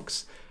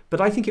unorthodox, but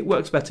I think it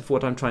works better for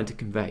what I'm trying to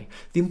convey.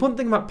 The important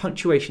thing about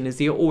punctuation is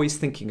that you're always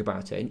thinking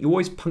about it, and you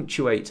always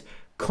punctuate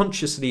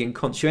consciously and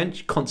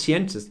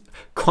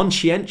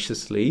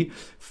conscientiously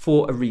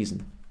for a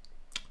reason.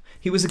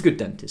 He was a good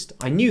dentist.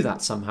 I knew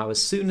that somehow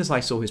as soon as I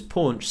saw his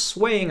paunch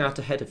swaying out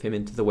ahead of him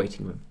into the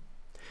waiting room.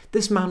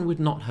 This man would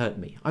not hurt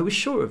me. I was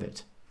sure of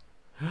it.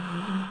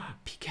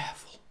 Be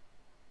careful.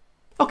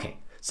 Okay,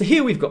 so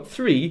here we've got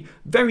three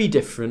very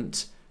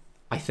different,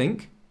 I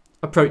think,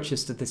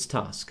 approaches to this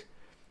task.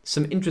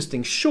 Some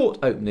interesting short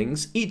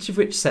openings, each of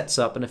which sets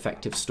up an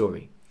effective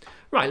story.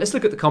 Right, let's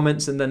look at the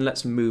comments and then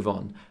let's move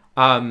on.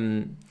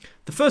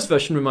 The first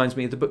version reminds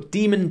me of the book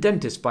Demon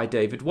Dentist by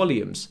David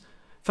Walliams.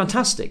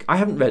 Fantastic. I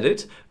haven't read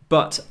it,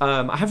 but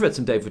I have read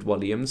some David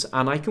Walliams,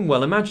 and I can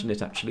well imagine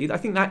it, actually. I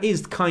think that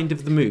is kind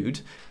of the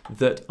mood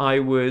that I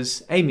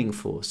was aiming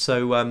for.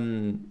 So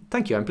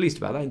thank you. I'm pleased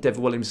about that. I think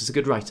David Walliams is a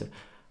good writer.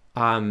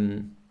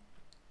 Funny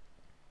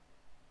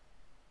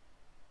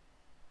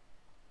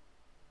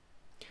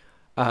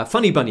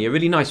Bunny, a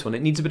really nice one.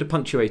 It needs a bit of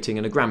punctuating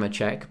and a grammar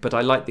check, but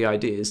I like the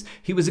ideas.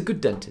 He was a good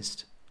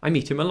dentist. I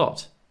meet him a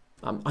lot.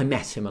 I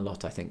met him a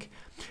lot, I think.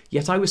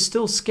 Yet I was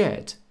still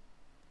scared.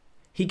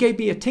 He gave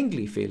me a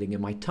tingly feeling in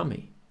my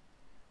tummy.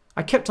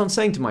 I kept on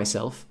saying to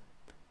myself,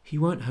 he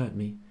won't hurt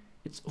me.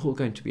 It's all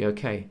going to be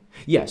okay.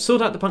 Yeah,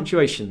 sort out the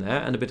punctuation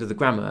there and a bit of the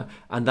grammar,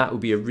 and that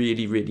would be a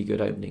really, really good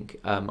opening.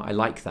 I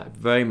like that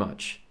very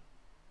much.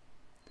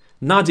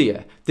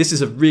 Nadia, this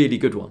is a really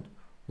good one.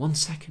 1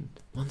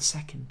 second, 1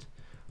 second.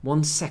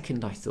 1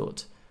 second, I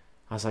thought,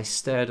 as I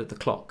stared at the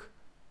clock,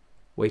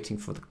 waiting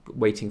for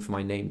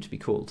my name to be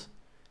called.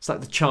 It's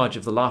like the charge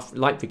of the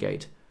Light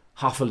Brigade.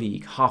 Half a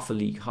league, half a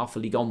league, half a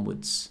league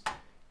onwards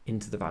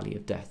into the valley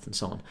of death and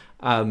so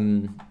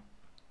on.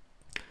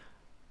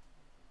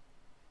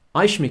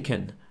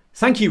 Aishmiken,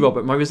 Thank you,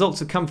 Robert. My results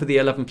have come for the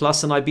 11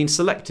 plus and I've been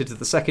selected to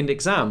the second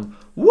exam.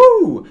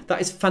 Woo!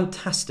 That is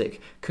fantastic.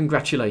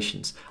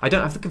 Congratulations. I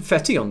don't have the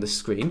confetti on this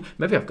screen.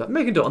 Maybe I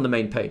can do it on the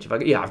main page.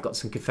 Yeah, I've got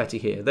some confetti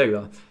here. There you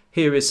are.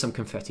 Here is some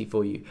confetti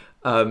for you.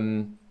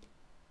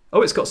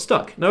 Oh, it's got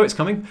stuck. No, it's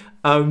coming.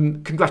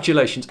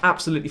 Congratulations.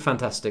 Absolutely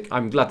fantastic.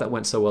 I'm glad that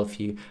went so well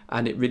for you.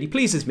 And it really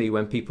pleases me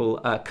when people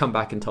come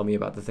back and tell me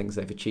about the things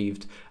they've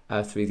achieved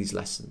through these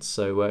lessons.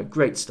 So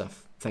great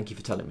stuff. Thank you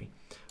for telling me.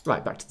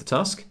 Right, back to the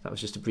task. That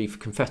was just a brief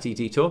confetti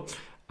detour.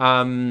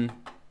 Okay,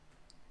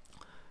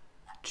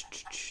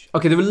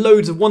 there were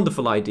loads of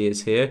wonderful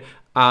ideas here,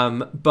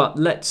 but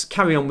let's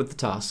carry on with the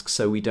task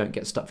so we don't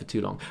get stuck for too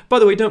long. By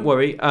the way, don't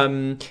worry.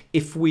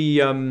 If we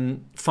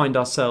find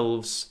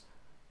ourselves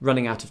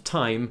running out of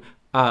time,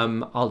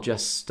 I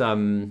just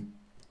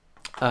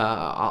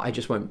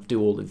won't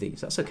do all of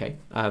these. That's okay.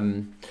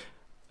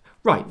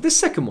 Right, this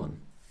second one.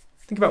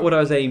 Think about what I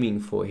was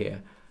aiming for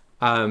here.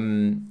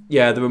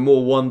 Yeah, there were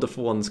more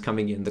wonderful ones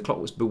coming in. The clock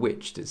was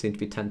bewitched. It seemed to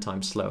be 10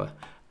 times slower.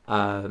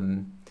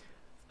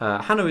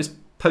 Hannah is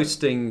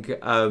posting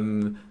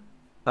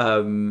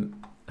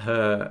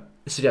her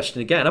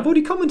suggestion again. I've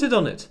already commented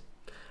on it.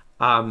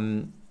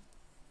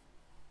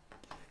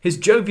 His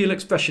jovial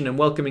expression and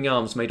welcoming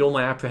arms made all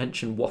my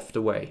apprehension waft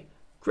away.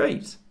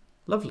 Great.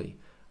 Lovely.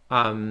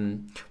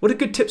 What are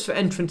good tips for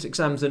entrance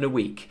exams in a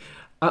week?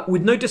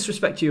 With no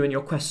disrespect to you and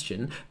your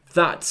question,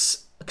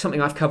 that's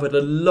something I've covered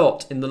a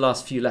lot in the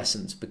last few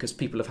lessons because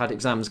people have had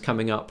exams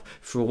coming up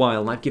for a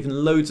while and I've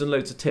given loads and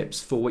loads of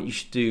tips for what you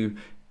should do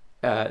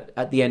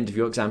at the end of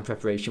your exam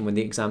preparation when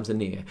the exams are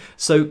near.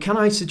 So can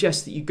I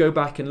suggest that you go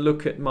back and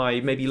look at my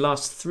maybe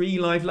last 3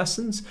 live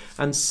lessons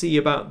and see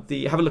about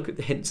have a look at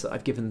the hints that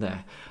I've given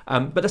there.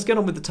 But let's get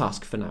on with the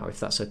task for now, if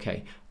that's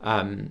okay.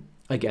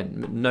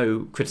 Again,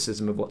 no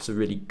criticism of what's a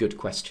really good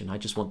question. I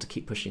just want to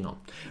keep pushing on.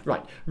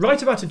 Right,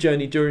 write about a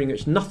journey during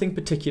which nothing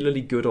particularly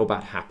good or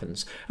bad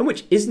happens, and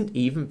which isn't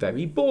even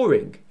very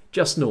boring,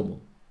 just normal.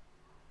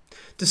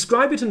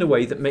 Describe it in a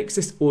way that makes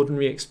this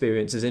ordinary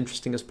experience as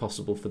interesting as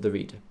possible for the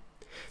reader.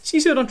 So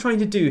you see what I'm trying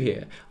to do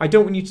here? I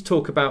don't want you to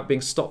talk about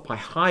being stopped by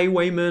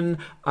highwaymen.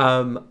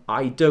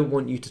 I don't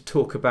want you to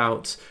talk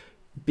about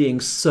being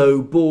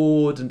so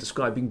bored and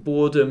describing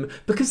boredom,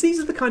 because these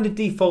are the kind of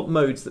default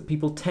modes that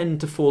people tend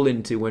to fall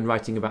into when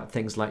writing about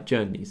things like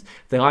journeys.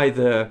 They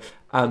either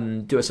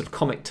do a sort of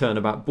comic turn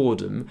about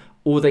boredom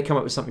or they come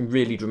up with something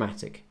really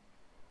dramatic.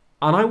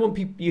 And I want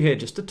you here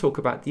just to talk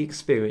about the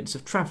experience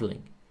of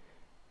travelling.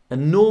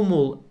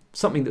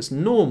 Something that's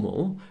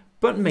normal,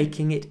 but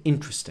making it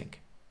interesting.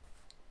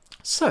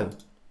 So,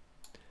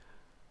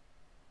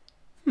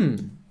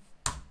 I'm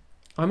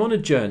on a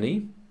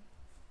journey.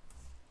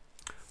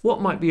 What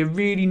might be a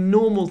really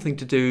normal thing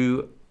to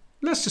do?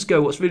 Let's just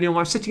go what's really normal.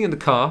 I'm sitting in the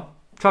car,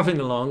 travelling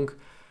along,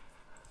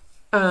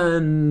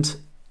 and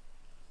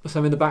so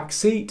I'm in the back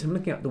seat, I'm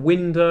looking out the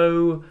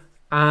window,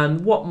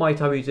 and what might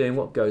I be doing?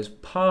 What goes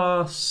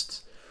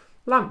past?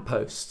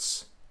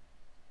 Lampposts.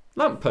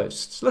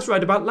 Lampposts. Let's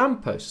write about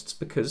lampposts,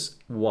 because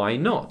why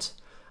not?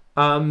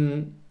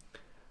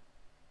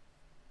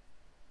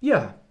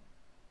 Yeah.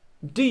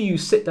 Do you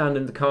sit down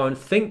in the car and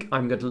think,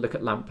 I'm going to look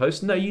at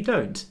lampposts? No, you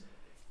don't.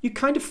 You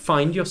kind of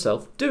find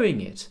yourself doing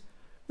it.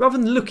 Rather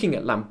than looking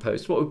at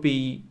lampposts, what would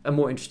be a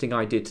more interesting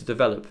idea to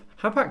develop?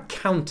 How about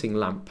counting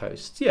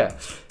lampposts? Yeah.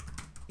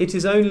 It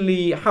is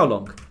only, how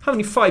long? How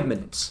many? 5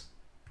 minutes.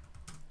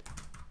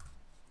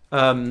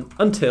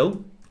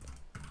 Until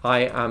I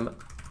am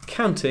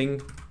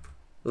counting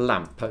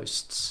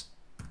lampposts.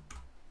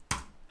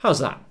 How's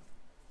that?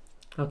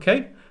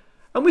 Okay.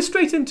 And we're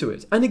straight into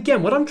it. And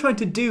again, what I'm trying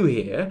to do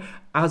here,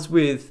 as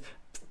with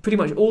pretty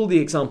much all the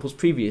examples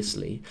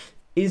previously,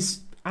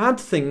 is add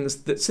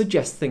things that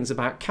suggest things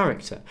about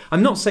character.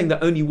 I'm not saying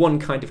that only one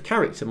kind of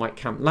character might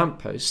count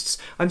lampposts.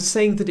 I'm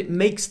saying that it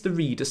makes the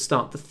reader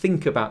start to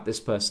think about this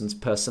person's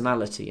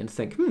personality and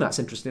think, that's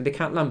interesting, they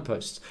count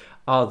lampposts.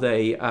 Are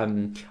they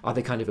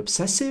kind of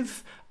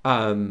obsessive?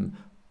 You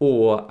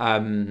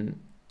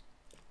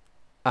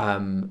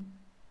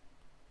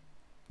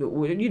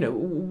know,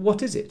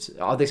 what is it?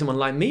 Are they someone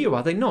like me or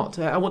are they not?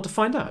 I want to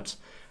find out.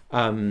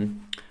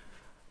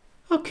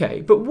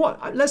 Okay,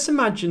 but let's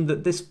imagine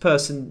that this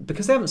person,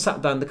 because they haven't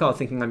sat down in the car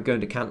thinking I'm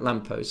going to count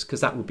lampposts,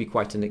 because that would be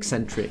quite an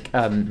eccentric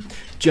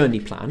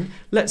journey plan.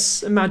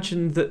 Let's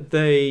imagine that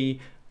they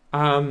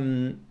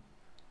kind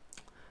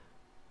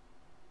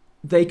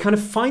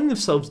of find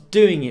themselves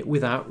doing it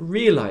without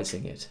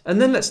realising it. And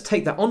then let's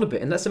take that on a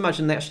bit and let's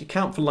imagine they actually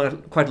count for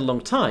quite a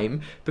long time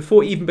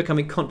before even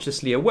becoming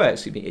consciously aware,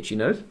 excuse me, itchy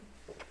nose,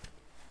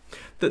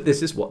 that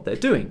this is what they're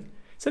doing.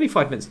 It's only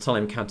 5 minutes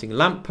time counting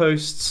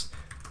lampposts.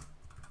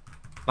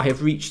 I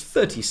have reached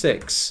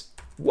 36.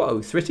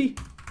 Whoa, Thritty.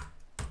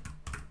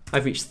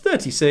 I've reached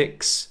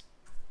 36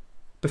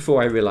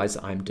 before I realise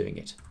that I'm doing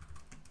it.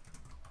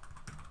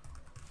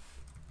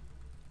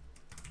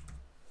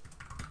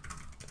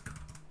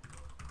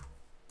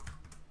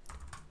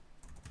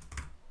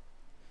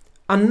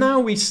 And now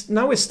we're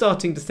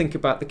starting to think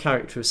about the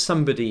character of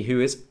somebody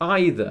who is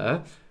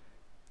either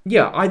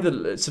yeah,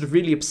 either sort of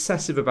really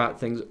obsessive about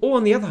things, or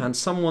on the other hand,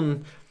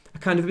 someone, a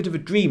kind of a bit of a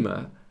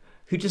dreamer,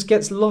 who just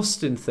gets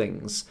lost in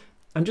things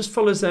and just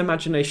follows their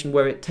imagination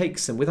where it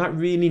takes them without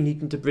really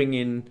needing to bring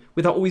in,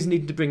 without always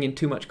needing to bring in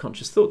too much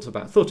conscious thought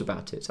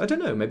about it. I don't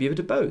know, maybe a bit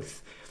of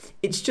both.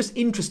 It's just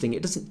interesting.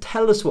 It doesn't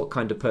tell us what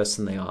kind of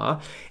person they are.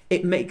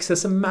 It makes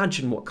us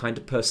imagine what kind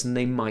of person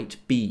they might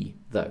be,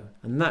 though.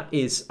 And that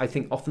is, I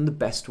think, often the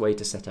best way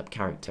to set up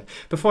character.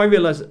 Before I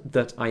realise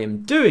that I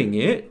am doing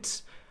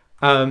it,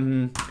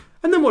 and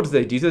then what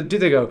do? Do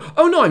they go,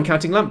 oh no, I'm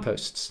counting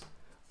lampposts?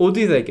 Or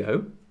do they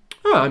go,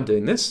 oh, I'm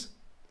doing this.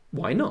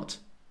 Why not?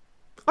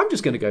 I'm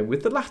just going to go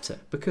with the latter,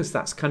 because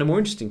that's kind of more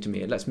interesting to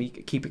me. It lets me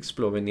keep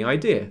exploring the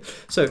idea.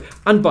 So,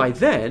 and by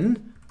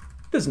then,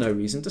 there's no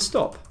reason to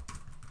stop.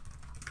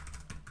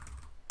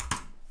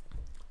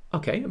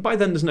 Okay, and by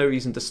then there's no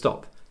reason to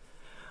stop.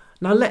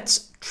 Now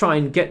let's try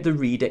and get the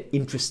reader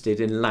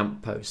interested in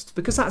lampposts,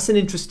 because that's an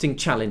interesting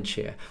challenge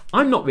here.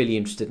 I'm not really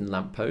interested in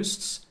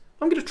lampposts.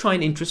 I'm going to try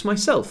and interest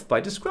myself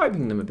by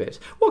describing them a bit.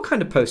 What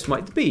kind of post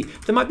might there be?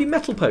 There might be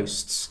metal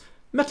posts,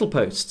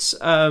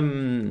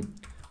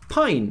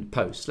 pine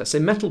posts. Let's say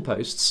metal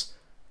posts,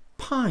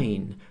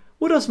 pine.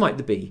 What else might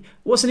there be?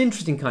 What's an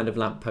interesting kind of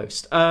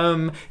lamppost?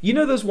 You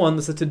know those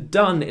ones that are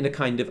done in a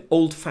kind of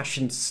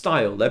old-fashioned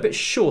style. They're a bit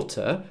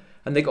shorter,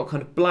 and they got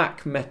kind of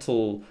black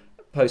metal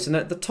posts, and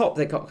at the top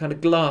they got kind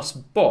of glass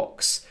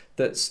box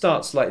that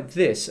starts like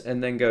this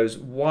and then goes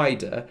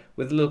wider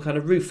with a little kind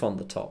of roof on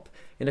the top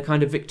in a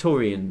kind of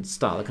Victorian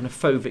style, a kind of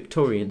faux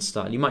Victorian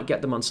style. You might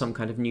get them on some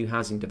kind of new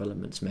housing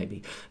developments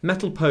maybe.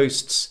 Metal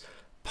posts,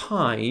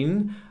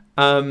 pine,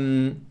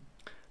 and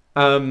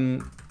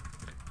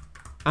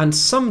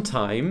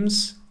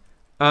sometimes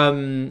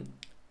a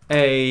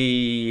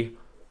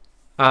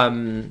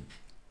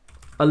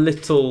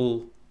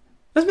little,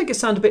 let's make it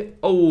sound a bit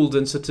old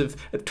and sort of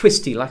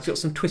twisty, like it's got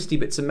some twisty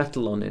bits of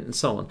metal on it and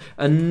so on.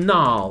 A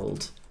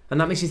gnarled, and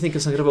that makes you think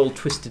of some kind of old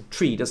twisted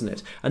tree, doesn't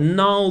it? A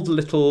gnarled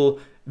little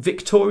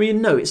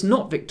Victorian. No, it's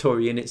not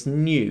Victorian, it's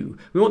new.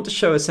 We want to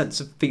show a sense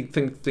of being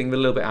a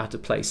little bit out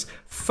of place.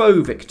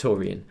 Faux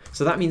Victorian.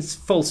 So that means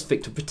false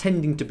Victor,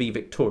 pretending to be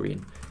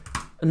Victorian.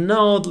 A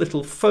gnarled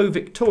little faux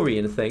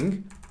Victorian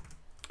thing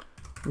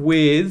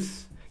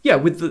with, yeah,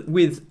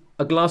 with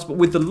a glass, but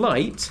with the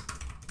light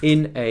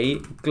in a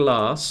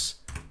glass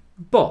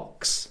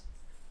box.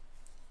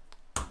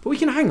 But we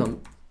can, hang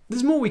on,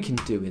 there's more we can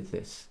do with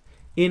this.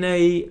 In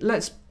a,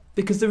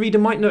 because the reader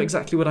might know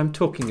exactly what I'm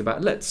talking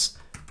about. Let's,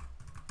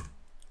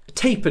 a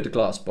tapered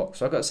glass box.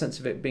 So I've got a sense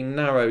of it being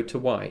narrow to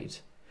wide.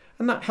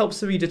 And that helps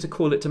the reader to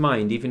call it to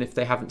mind, even if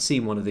they haven't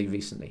seen one of these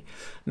recently.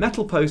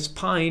 Metal posts,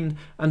 pine,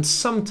 and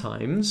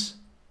sometimes,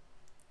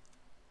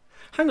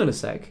 hang on a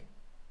sec,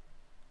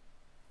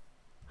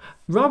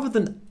 rather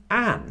than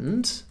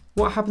and,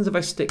 what happens if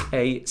I stick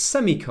a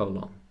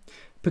semicolon?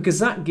 Because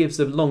that gives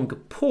a longer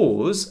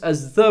pause,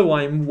 as though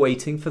I'm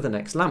waiting for the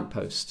next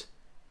lamppost,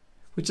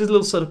 which is a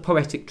little sort of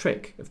poetic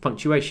trick of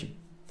punctuation.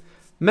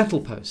 Metal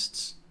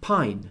posts,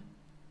 pine.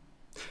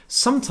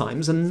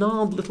 Sometimes a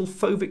gnarled little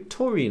faux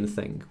Victorian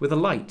thing with a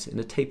light in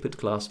a tapered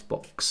glass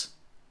box.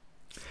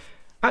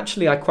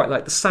 Actually, I quite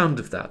like the sound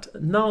of that. A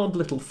gnarled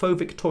little faux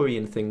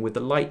Victorian thing with the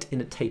light in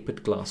a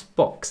tapered glass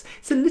box.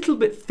 It's a little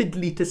bit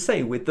fiddly to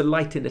say with the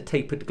light in a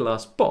tapered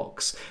glass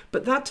box,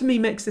 but that to me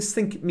makes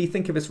me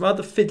think of this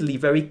rather fiddly,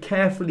 very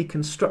carefully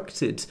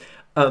constructed,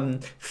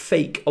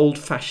 fake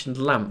old-fashioned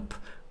lamp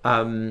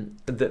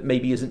that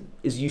maybe isn't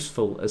as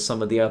useful as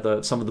some of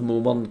the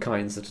more modern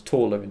kinds that are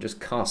taller and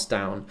just cast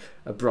down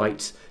a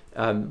bright,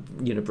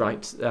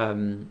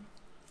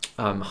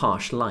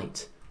 harsh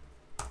light.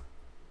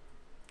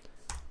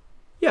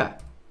 Yeah,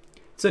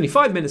 it's only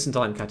 5 minutes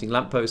until I'm counting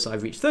lampposts.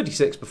 I've reached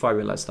 36 before I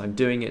realised I'm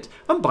doing it,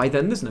 and by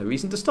then there's no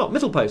reason to stop.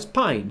 Middle post,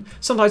 pine.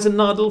 Sometimes a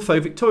gnarled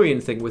faux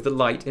Victorian thing with a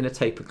light in a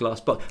tapered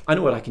glass box. I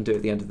know what I can do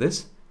at the end of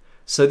this.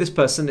 So this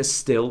person is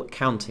still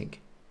counting.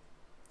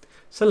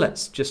 So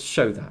let's just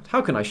show that.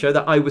 How can I show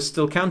that I was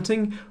still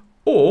counting?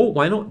 Or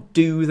why not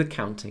do the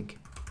counting?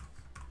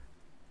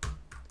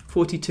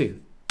 42.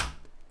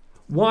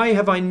 Why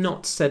have I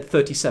not said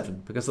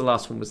 37? Because the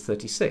last one was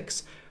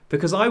 36.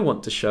 Because I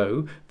want to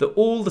show that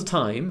all the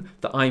time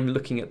that I'm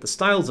looking at the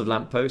styles of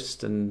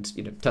lampposts and,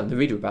 telling the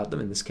reader about them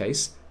in this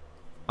case,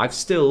 I've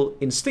still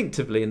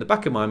instinctively in the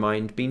back of my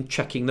mind been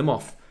checking them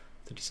off.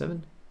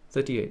 37,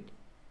 38,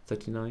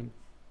 39,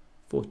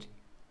 40,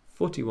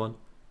 41,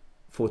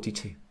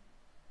 42.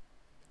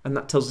 And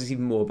that tells us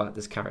even more about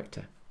this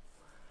character.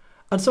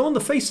 And so on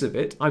the face of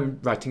it, I'm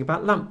writing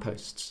about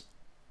lampposts.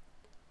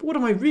 But what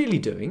am I really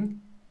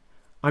doing?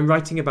 I'm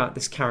writing about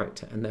this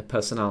character and their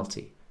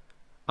personality.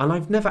 And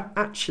I've never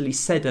actually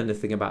said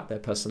anything about their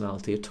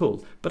personality at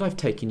all, but I've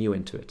taken you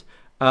into it.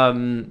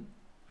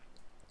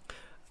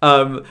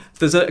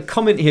 There's a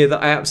comment here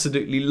that I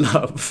absolutely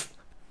love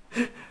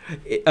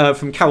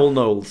from Carol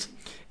Knowles.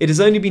 It has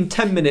only been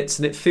 10 minutes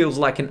and it feels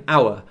like an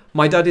hour.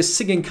 My dad is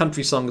singing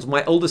country songs.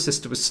 My older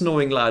sister was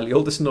snoring loudly.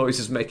 All this noise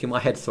is making my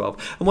head throb.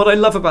 And what I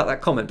love about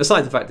that comment,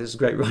 besides the fact that it's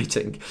great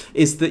writing,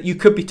 is that you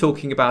could be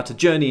talking about a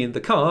journey in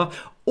the car,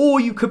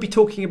 Or you could be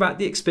talking about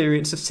the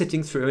experience of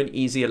sitting through an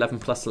easy 11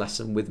 plus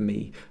lesson with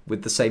me,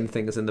 with the same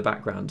thing as in the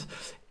background.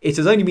 It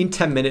has only been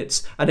 10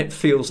 minutes and it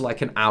feels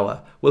like an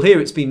hour. Well, here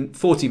it's been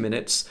 40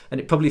 minutes and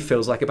it probably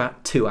feels like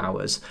about 2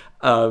 hours.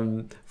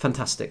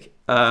 Fantastic.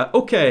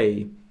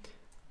 Okay.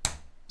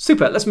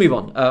 Super, let's move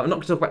on. I'm not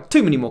going to talk about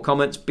too many more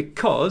comments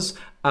because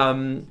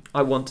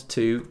I want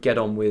to get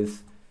on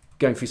with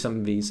going through some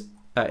of these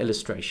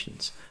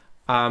illustrations.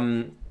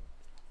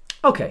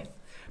 Okay.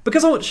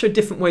 Because I want to show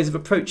different ways of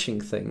approaching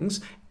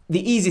things,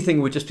 the easy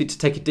thing would just be to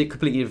take a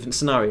completely different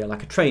scenario,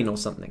 like a train or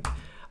something.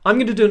 I'm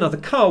going to do another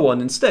car one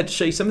instead to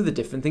show you some of the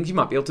different things you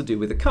might be able to do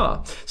with a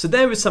car. So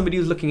there is somebody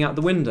who's looking out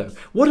the window.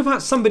 What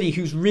about somebody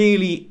who's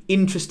really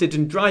interested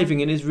in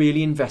driving and is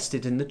really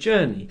invested in the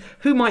journey?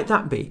 Who might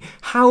that be?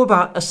 How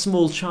about a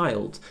small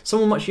child,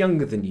 someone much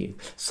younger than you,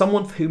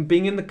 someone for whom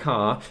being in the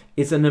car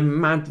is an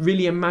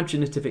really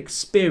imaginative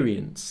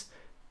experience?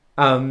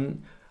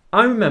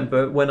 I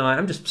remember when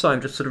I'm just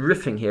sort of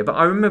riffing here, but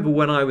I remember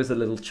when I was a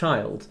little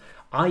child,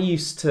 I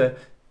used to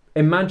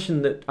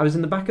imagine that I was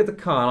in the back of the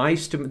car and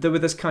there were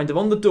this kind of,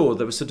 on the door,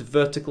 there were sort of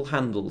vertical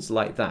handles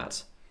like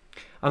that.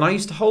 And I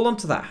used to hold on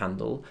to that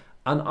handle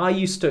and I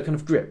used to kind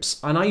of grips.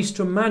 And I used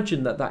to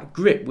imagine that that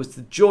grip was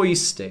the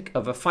joystick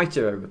of a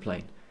fighter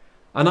aeroplane.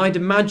 And I'd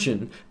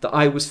imagine that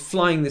I was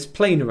flying this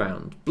plane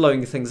around,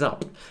 blowing things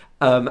up.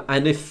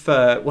 And if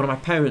one of my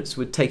parents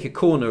would take a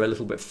corner a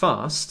little bit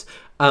fast,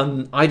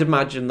 I'd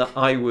imagine that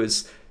I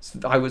was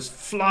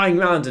flying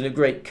around in a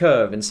great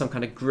curve in some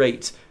kind of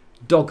great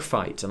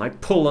dogfight, and I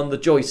pull on the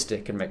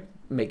joystick and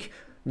make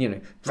you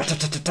know,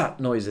 rat-tat-tat-tat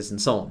noises and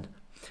so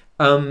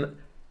on.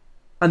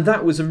 And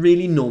that was a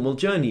really normal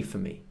journey for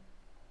me,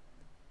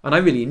 and I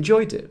really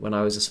enjoyed it when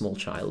I was a small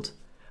child.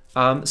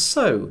 That's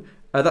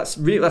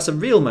a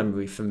real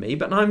memory for me,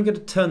 but now I'm going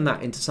to turn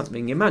that into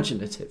something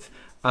imaginative,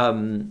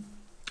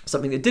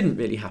 something that didn't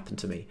really happen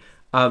to me.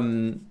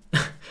 I'm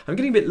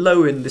getting a bit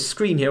low in the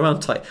screen here,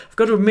 aren't I? I've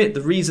got to admit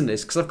the reason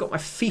is because I've got my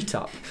feet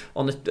up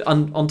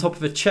on top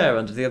of a chair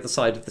under the other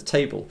side of the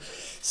table,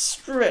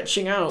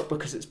 stretching out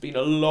because it's been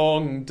a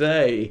long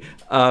day.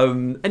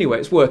 Anyway,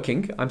 it's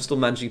working. I'm still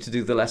managing to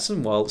do the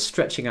lesson while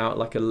stretching out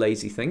like a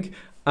lazy thing.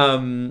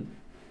 So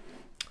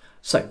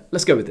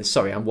let's go with this.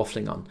 Sorry, I'm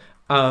waffling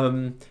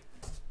on.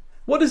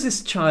 What does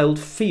this child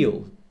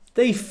feel?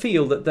 They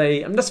feel that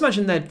let's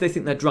imagine they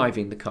think they're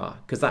driving the car,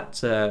 because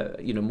that's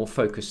more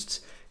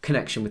focused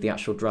connection with the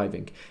actual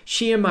driving.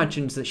 She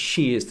imagines that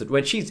she is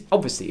when she's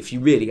obviously, if you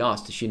really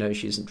asked her, she knows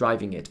she isn't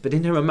driving it, but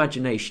in her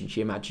imagination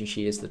she imagines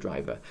she is the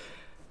driver.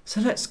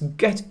 So let's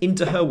get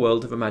into her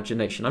world of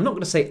imagination. I'm not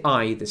going to say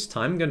I this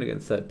time. I'm going to go in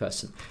third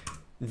person.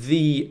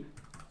 The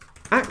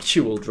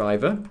actual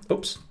driver,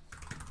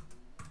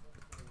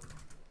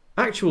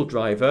 actual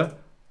driver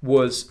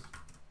was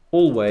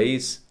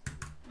always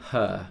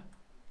her.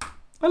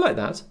 I like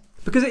that,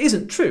 because it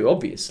isn't true,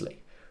 obviously,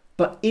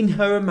 but in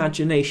her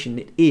imagination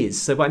it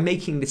is. So by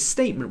making this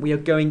statement, we are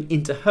going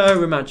into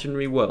her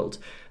imaginary world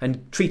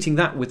and treating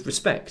that with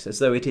respect, as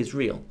though it is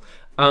real.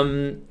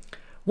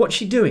 What's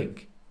she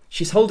doing?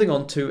 She's holding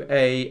on to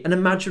an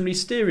imaginary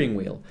steering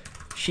wheel.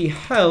 She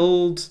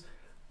held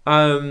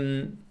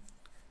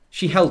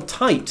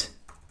tight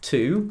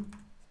to,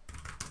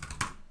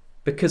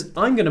 because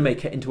I'm going to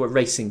make her into a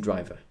racing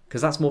driver,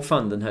 because that's more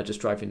fun than her just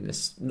driving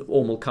this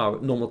normal car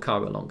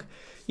along.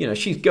 You know,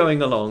 she's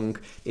going along,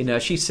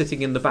 she's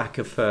sitting in the back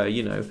of her,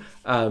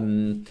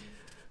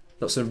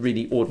 not some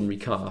really ordinary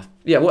car.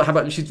 Yeah, well, how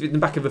about she's in the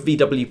back of a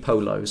VW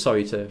Polo?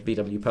 Sorry to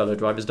VW Polo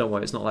drivers, don't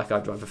worry, it's not like I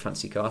drive a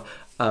fancy car.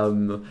 I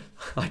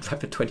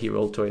drive a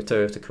 20-year-old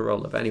Toyota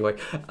Corolla. But anyway,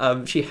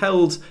 she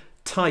held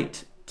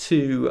tight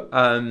to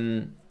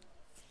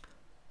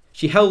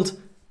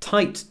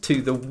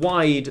the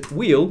wide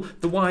wheel,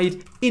 the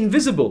wide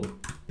invisible,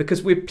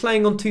 because we're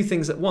playing on two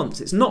things at once.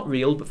 It's not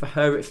real, but for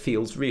her it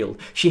feels real.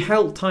 She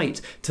held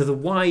tight to the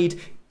wide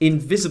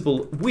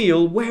invisible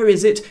wheel. Where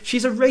is it?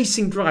 She's a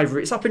racing driver.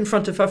 It's up in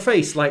front of her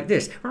face like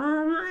this.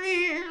 And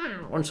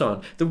so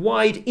on. The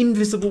wide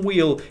invisible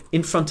wheel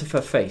in front of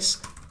her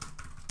face.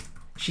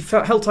 She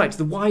held tight to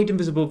the wide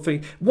invisible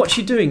thing. What's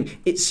she doing?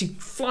 She's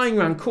flying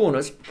around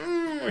corners.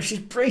 She's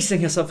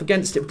bracing herself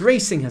against it,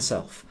 bracing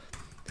herself.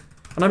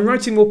 And I'm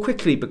writing more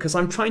quickly because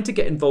I'm trying to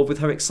get involved with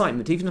her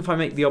excitement, even if I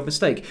make the odd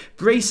mistake.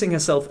 Bracing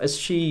herself as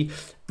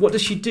what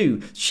does she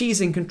do? She's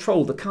in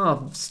control. The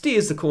car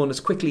steers the corners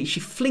quickly.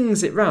 She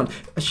flings it round.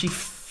 As she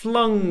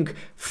flung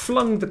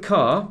the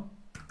car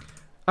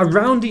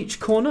around each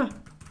corner.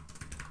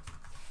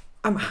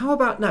 How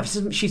about now?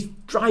 She's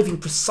driving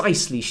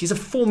precisely. She's a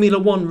Formula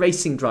One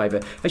racing driver.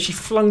 As she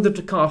flung the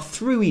car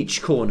through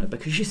each corner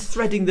because she's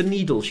threading the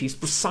needle. She's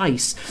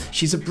precise.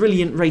 She's a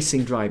brilliant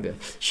racing driver.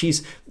 She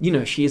is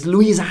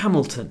Louisa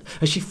Hamilton.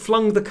 As she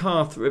flung the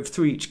car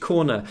through each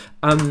corner.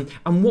 And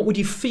what would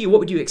you feel? What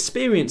would you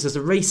experience as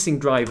a racing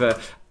driver?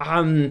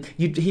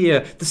 You'd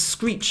hear the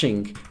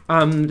screeching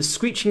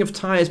of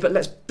tyres, but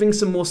let's bring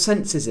some more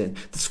senses in.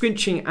 The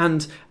screeching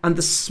and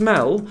the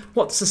smell.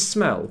 What's the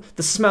smell?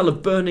 The smell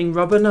of burning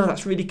rubber? No,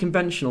 that's really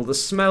conventional.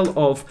 The smell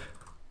of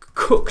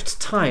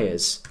cooked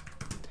tyres.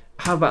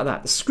 How about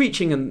that? The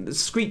screeching and the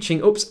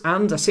screeching. Oops,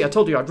 and I see, I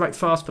told you I'd write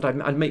fast, but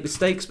I'd make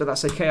mistakes, but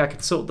that's okay, I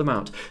could sort them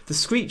out. The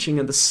screeching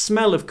and the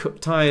smell of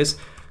cooked tyres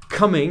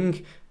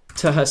coming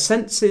to her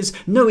senses.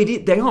 No,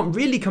 they aren't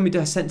really coming to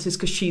her senses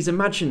because she's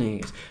imagining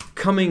it.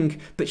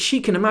 But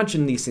she can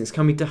imagine these things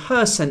coming to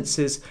her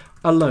senses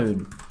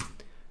alone.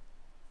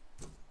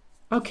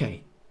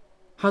 Okay,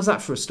 how's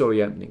that for a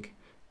story opening?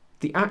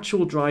 The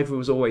actual driver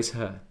was always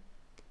her.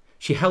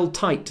 She held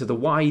tight to the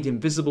wide,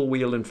 invisible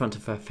wheel in front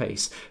of her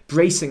face,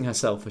 bracing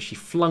herself as she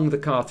flung the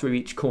car through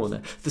each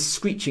corner, the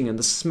screeching and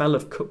the smell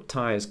of cooked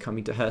tyres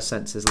coming to her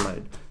senses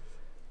alone.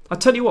 I'll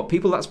tell you what,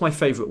 people, that's my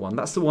favourite one.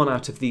 That's the one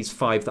out of these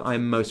 5 that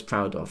I'm most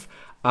proud of,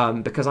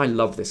 because I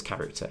love this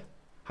character.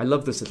 I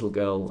love this little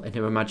girl in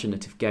her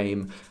imaginative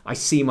game. I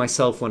see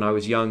myself when I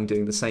was young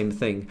doing the same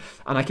thing,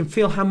 and I can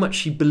feel how much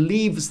she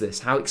believes this,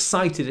 how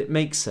excited it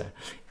makes her,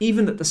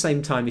 even at the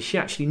same time as she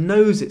actually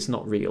knows it's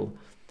not real.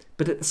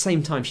 But at the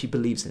same time, she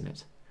believes in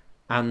it.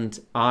 And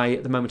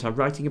at the moment I'm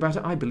writing about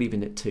it, I believe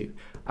in it too.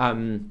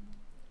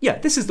 Yeah,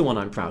 this is the one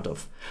I'm proud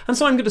of. And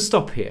so I'm going to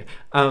stop here.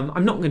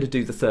 I'm not going to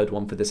do the third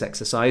one for this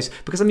exercise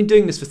because I've been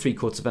doing this for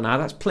 3/4 of an hour.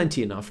 That's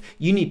plenty enough.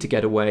 You need to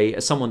get away.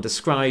 As someone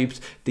described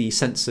the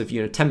sense of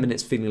 10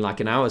 minutes feeling like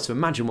an hour, so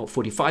imagine what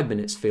 45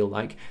 minutes feel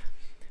like.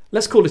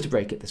 Let's call it a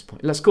break at this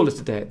point. Let's call it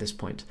a day at this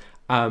point.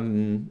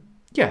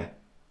 Yeah,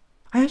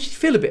 I actually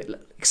feel a bit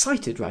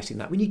excited writing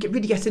that, when you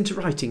really get into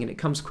writing and it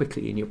comes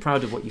quickly and you're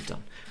proud of what you've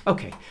done.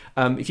 Okay,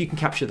 if you can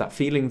capture that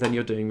feeling, then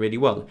you're doing really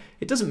well.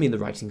 It doesn't mean the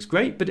writing's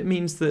great, but it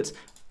means that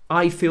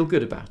I feel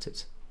good about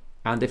it.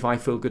 And if I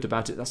feel good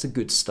about it, that's a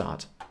good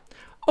start.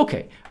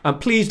 Okay,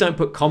 please don't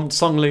put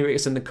song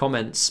lyrics in the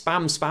comments.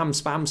 Spam, spam,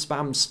 spam,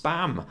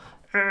 spam,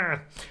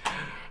 spam.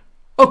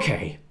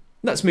 Okay,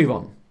 let's move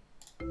on.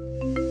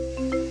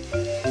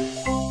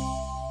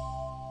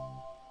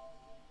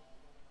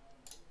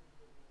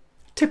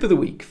 Tip of the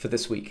week for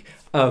this week.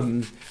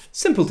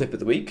 Simple tip of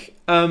the week,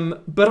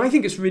 but I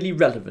think it's really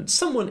relevant.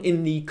 Someone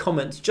in the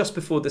comments just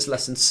before this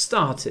lesson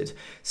started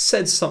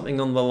said something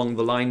along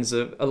the lines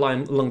of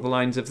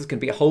there's going to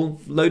be a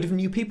whole load of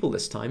new people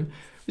this time.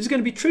 This is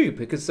going to be true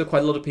because there are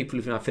quite a lot of people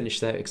who've now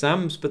finished their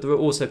exams, but there are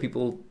also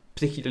people,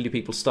 particularly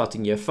people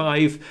starting year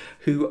 5,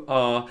 who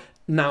are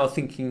now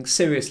thinking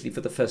seriously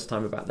for the first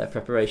time about their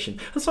preparation.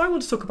 And so I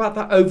want to talk about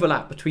that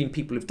overlap between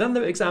people who've done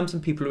their exams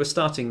and people who are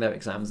starting their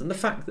exams, and the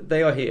fact that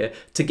they are here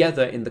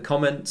together in the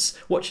comments,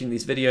 watching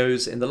these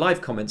videos, in the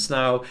live comments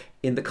now,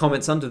 in the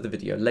comments under the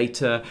video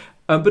later,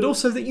 but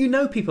also that you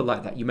know people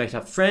like that. You might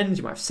have friends,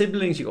 you might have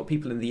siblings, you've got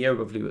people in the year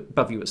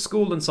above you at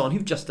school and so on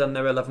who've just done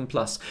their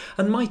 11+.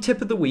 And my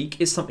tip of the week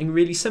is something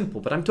really simple,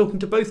 but I'm talking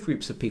to both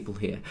groups of people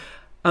here.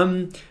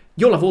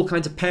 You'll have all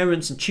kinds of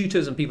parents and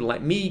tutors and people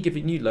like me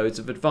giving you loads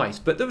of advice,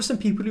 but there are some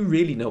people who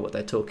really know what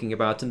they're talking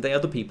about, and they are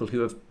the people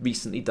who have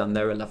recently done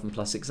their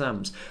 11+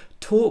 exams.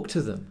 Talk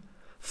to them.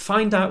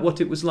 Find out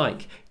what it was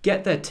like.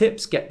 Get their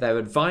tips, get their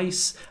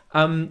advice.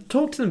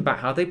 Talk to them about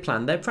how they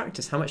planned their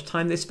practice, how much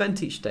time they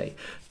spent each day.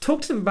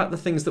 Talk to them about the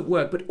things that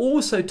work, but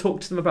also talk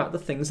to them about the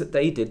things that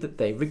they did that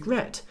they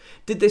regret.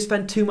 Did they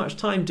spend too much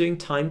time doing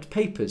timed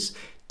papers?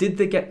 Did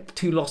they get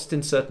too lost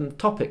in certain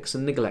topics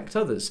and neglect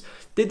others?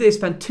 Did they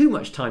spend too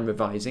much time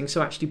revising,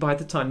 so actually by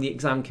the time the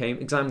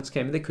exams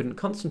came they couldn't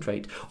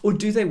concentrate? Or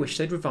do they wish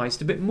they'd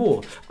revised a bit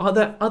more? Are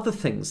there other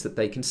things that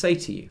they can say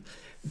to you?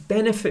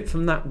 Benefit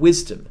from that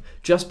wisdom.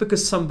 Just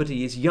because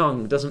somebody is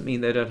young doesn't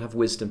mean they don't have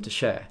wisdom to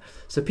share.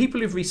 So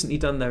people who've recently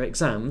done their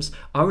exams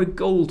are a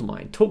gold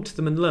mine. Talk to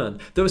them and learn.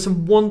 There are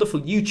some wonderful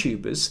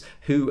YouTubers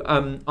who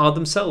are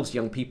themselves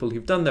young people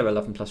who've done their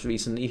 11+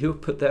 recently, who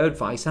have put their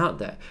advice out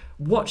there.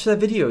 Watch their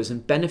videos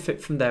and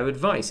benefit from their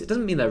advice. It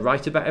doesn't mean they're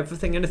right about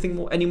everything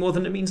any more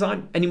than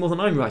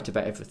I'm right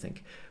about everything.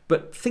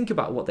 But think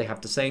about what they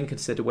have to say and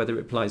consider whether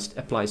it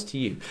applies to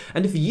you.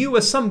 And if you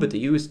are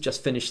somebody who has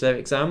just finished their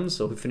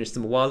exams, or who finished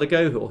them a while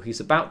ago, or who's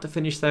about to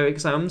finish their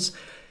exams,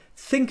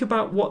 think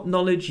about what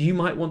knowledge you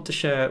might want to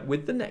share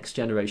with the next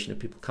generation of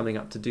people coming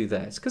up to do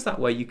theirs, because that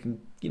way you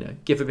can,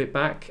 give a bit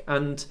back,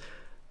 and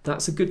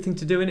that's a good thing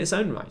to do in its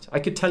own right. I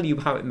could tell you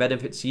how it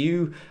benefits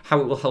you, how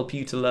it will help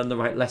you to learn the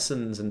right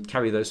lessons and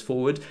carry those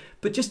forward,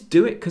 but just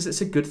do it because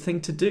it's a good thing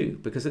to do,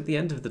 because at the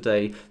end of the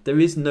day, there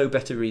is no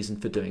better reason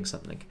for doing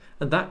something.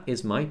 And that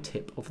is my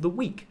tip of the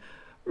week.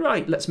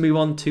 Right, let's move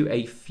on to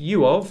a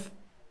few of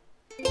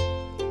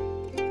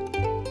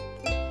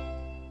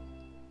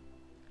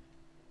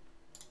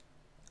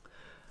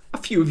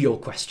your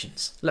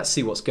questions. Let's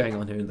see what's going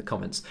on here in the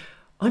comments.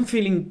 I'm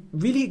feeling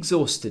really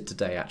exhausted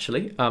today,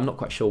 actually. I'm not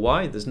quite sure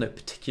why. There's no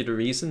particular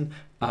reason.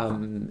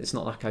 It's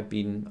not like I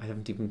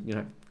haven't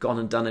even, gone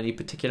and done any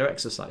particular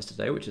exercise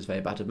today, which is very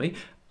bad of me.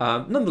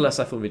 Nonetheless,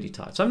 I feel really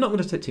tired. So I'm not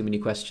going to take too many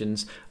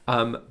questions,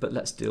 but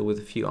let's deal with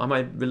a few. Am I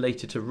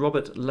related to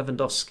Robert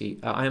Lewandowski?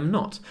 I am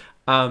not.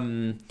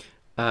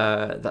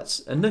 That's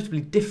a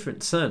notably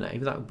different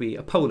surname. That would be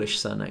a Polish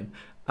surname,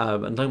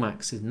 and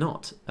Lomax is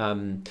not.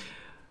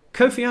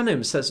 Kofi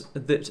Annan says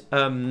that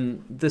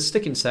the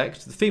stick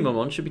insect, the female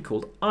one, should be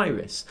called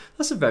Iris.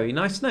 That's a very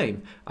nice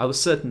name. I will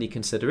certainly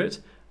consider it.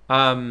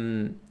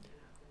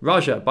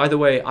 Raja, by the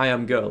way, I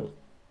am girl.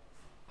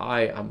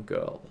 I am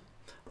girl.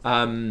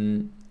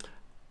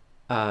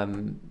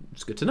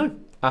 It's good to know.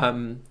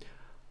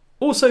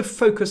 Also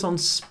focus on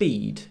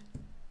speed.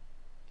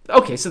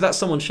 Okay, so that's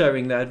someone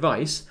sharing their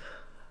advice.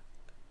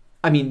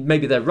 I mean,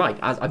 maybe they're right.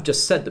 I've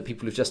just said that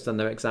people who've just done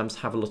their exams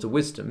have a lot of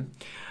wisdom.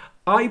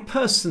 I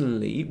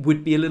personally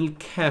would be a little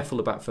careful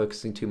about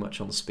focusing too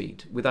much on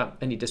speed, without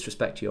any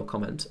disrespect to your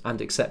comment,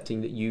 and accepting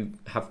that you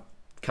have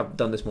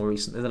done this more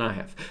recently than I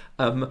have.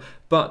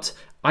 But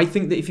I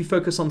think that if you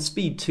focus on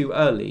speed too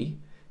early,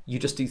 you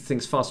just do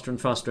things faster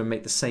and faster and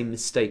make the same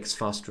mistakes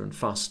faster and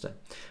faster.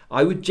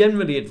 I would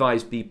generally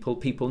advise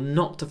people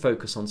not to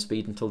focus on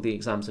speed until the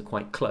exams are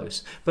quite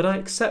close. But I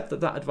accept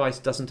that that advice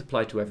doesn't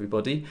apply to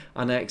everybody,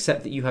 and I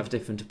accept that you have a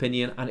different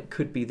opinion, and it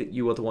could be that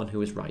you are the one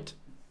who is right.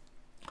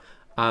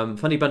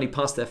 Funny Bunny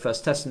passed their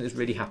first test and is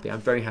really happy.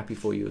 I'm very happy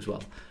for you as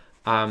well.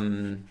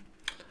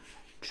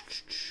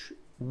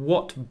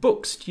 What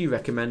books do you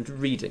recommend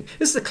reading?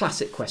 This is a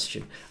classic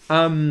question.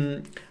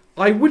 I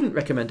wouldn't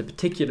recommend a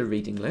particular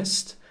reading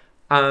list.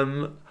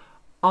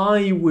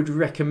 I would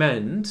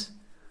recommend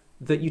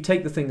that you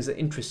take the things that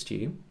interest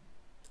you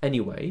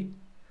anyway,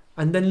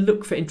 and then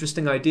look for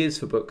interesting ideas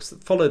for books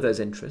that follow those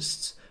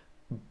interests,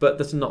 but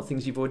that are not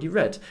things you've already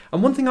read.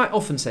 And one thing I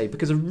often say,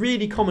 because a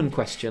really common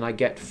question I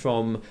get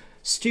from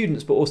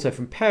students but also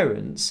from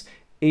parents,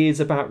 is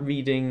about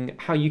reading,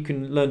 how you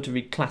can learn to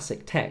read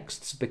classic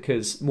texts,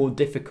 because more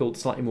difficult,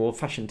 slightly more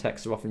old-fashioned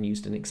texts are often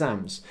used in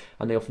exams,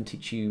 and they often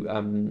teach you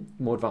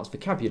more advanced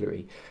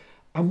vocabulary.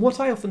 And what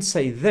I often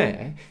say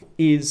there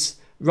is,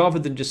 rather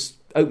than just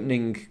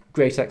opening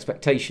great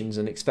expectations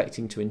and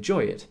expecting to enjoy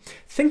it,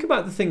 think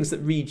about the things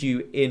that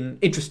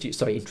interest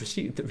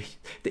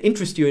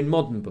you in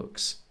modern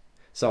books.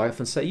 So I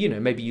often say, you know,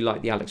 maybe you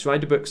like the Alex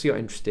Rider books, you're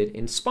interested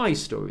in spy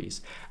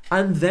stories,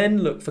 and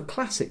then look for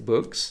classic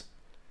books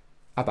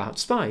about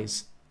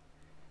spies.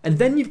 And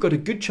then you've got a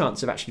good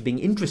chance of actually being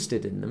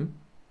interested in them,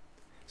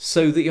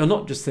 so that you're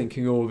not just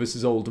thinking, oh, this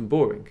is old and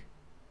boring.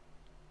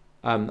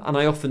 And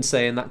I often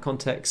say in that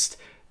context,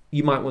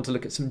 you might want to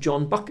look at some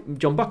John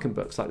Buchan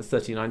books, like the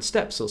 39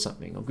 Steps or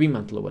something, or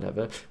Greenmantle or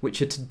whatever,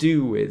 which are to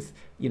do with,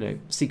 you know,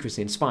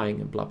 secrecy and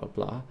spying and blah, blah,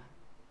 blah.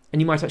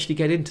 And you might actually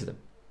get into them.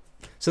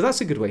 So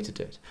that's a good way to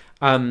do it.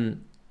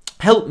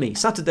 Help me.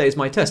 Saturday is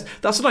my test.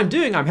 That's what I'm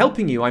doing. I'm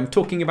helping you. I'm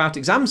talking about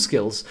exam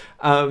skills.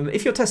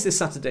 If your test is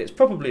Saturday, it's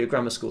probably a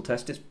grammar school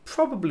test. It's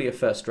probably a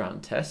first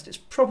round test. It's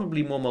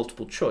probably more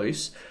multiple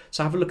choice.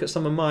 So have a look at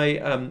some of my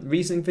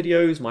reasoning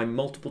videos, my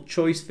multiple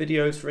choice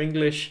videos for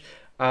English.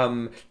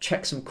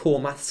 Check some core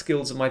math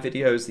skills in my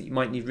videos that you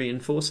might need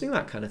reinforcing,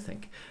 that kind of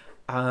thing.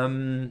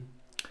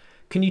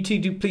 Can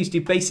you please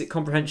do basic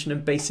comprehension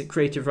and basic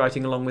creative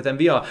writing along with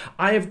MVR?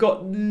 I have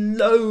got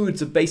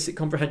loads of basic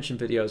comprehension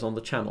videos on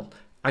the channel.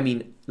 I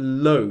mean,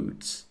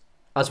 loads,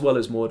 as well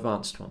as more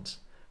advanced ones.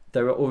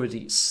 There are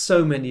already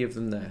so many of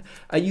them there.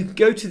 You can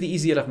go to the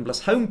Easy 11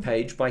 Plus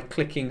homepage by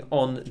clicking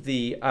on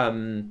the,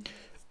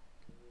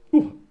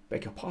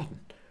 beg your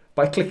pardon,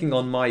 by clicking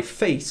on my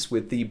face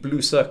with the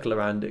blue circle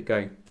around it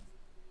going,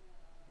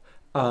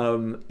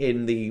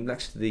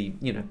 next to the,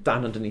 you know,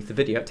 down underneath the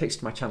video. It takes you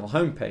to my channel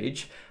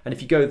homepage, and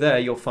if you go there,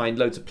 you'll find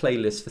loads of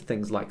playlists for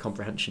things like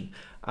comprehension.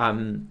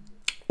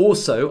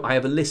 Also, I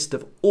have a list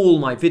of all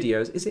my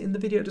videos. Is it in the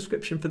video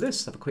description for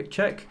this? Have a quick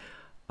check.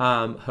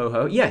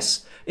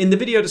 Yes, in the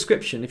video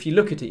description, if you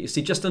look at it, you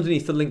see just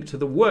underneath the link to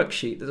the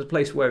worksheet, there's a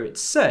place where it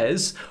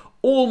says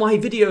all my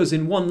videos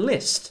in one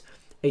list.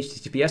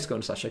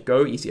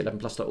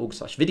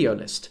 https://go-easy11plus.org/video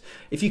list.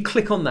 If you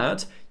click on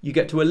that, you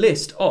get to a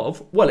list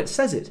of, well, it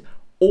says it,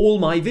 all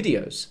my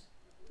videos.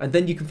 And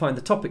then you can find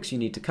the topics you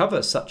need to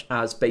cover, such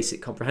as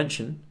basic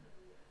comprehension,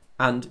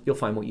 and you'll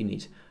find what you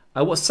need.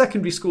 What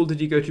secondary school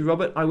did you go to,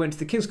 Robert? I went to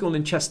the King's School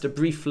in Chester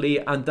briefly,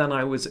 and then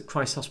I was at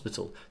Christ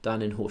Hospital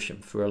down in Horsham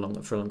for a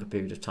longer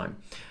period of time.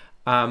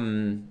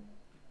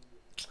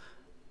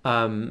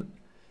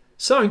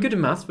 So I'm good in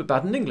maths but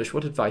bad in English.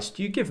 What advice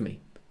do you give me?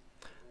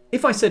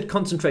 If I said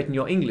concentrate on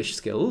your English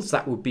skills,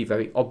 that would be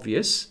very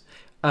obvious.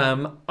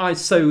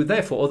 So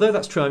therefore, although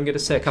that's true, I'm going to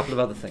say a couple of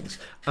other things.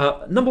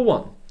 Number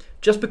one,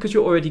 just because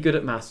you're already good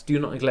at maths, do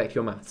not neglect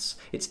your maths.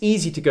 It's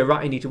easy to go,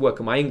 right, I need to work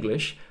on my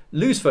English,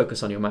 lose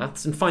focus on your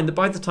maths, and find that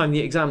by the time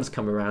the exams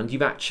come around,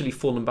 you've actually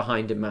fallen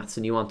behind in maths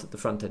and you aren't at the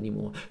front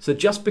anymore. So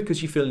just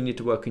because you feel you need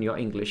to work on your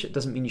English, it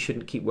doesn't mean you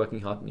shouldn't keep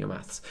working hard on your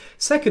maths.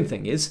 Second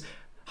thing is,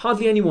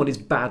 hardly anyone is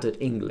bad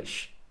at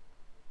English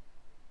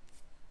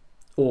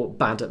or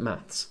bad at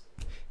maths.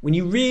 When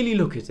you really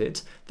look at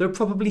it, there are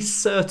probably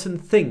certain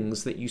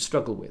things that you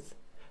struggle with.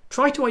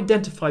 Try to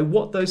identify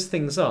what those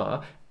things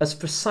are as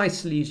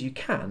precisely as you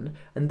can,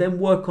 and then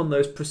work on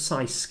those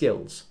precise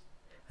skills.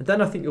 And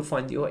then I think you'll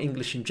find that your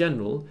English in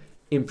general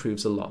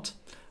improves a lot.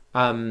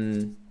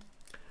 Stickbug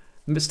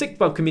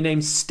can be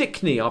named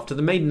Stickney after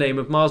the maiden name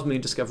of Mars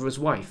moon discoverer's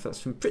wife. That's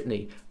from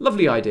Brittany.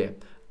 Lovely idea.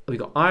 We've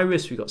got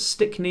Iris, we've got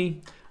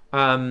Stickney.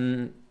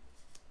 Can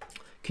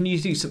you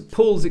do St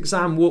Paul's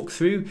exam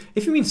walkthrough?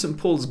 If you mean St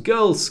Paul's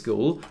girls'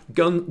 school,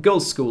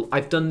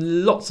 I've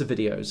done lots of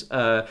videos.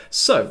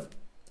 So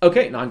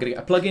Okay, now I'm going to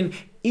get a plug-in.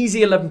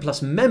 Easy 11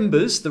 Plus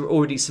members, there are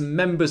already some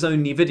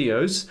members-only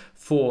videos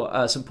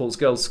for St Paul's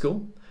Girls'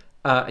 School.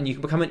 And you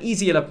can become an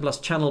Easy 11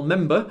 Plus channel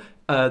member.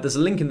 There's a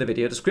link in the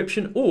video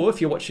description, or if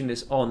you're watching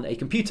this on a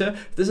computer,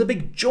 there's a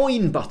big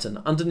join button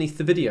underneath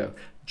the video.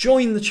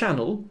 Join the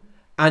channel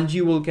and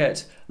you will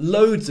get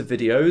loads of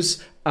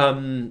videos,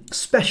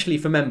 especially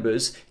for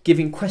members,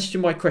 giving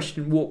question by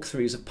question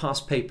walkthroughs of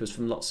past papers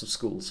from lots of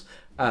schools.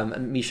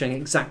 And me showing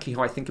exactly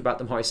how I think about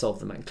them, how I solve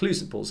them. That includes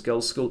St Paul's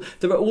Girls' School.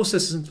 There are also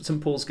some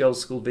St Paul's Girls'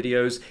 School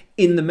videos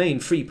in the main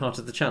free part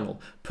of the channel.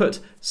 Put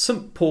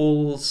St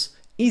Paul's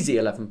Easy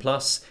 11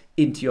 Plus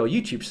into your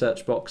YouTube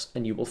search box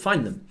and you will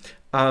find them.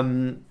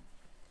 Aisha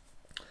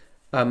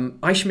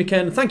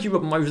McKen, thank you,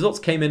 Robin. My results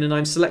came in and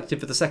I'm selected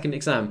for the second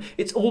exam.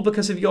 It's all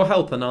because of your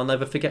help and I'll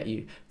never forget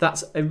you.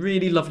 That's a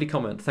really lovely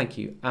comment. Thank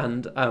you.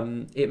 And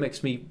it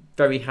makes me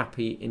very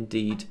happy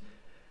indeed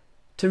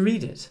to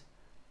read it.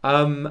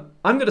 I'm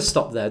going to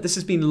stop there. This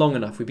has been long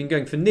enough. We've been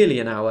going for nearly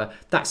an hour.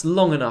 That's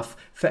long enough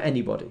for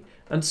anybody.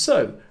 And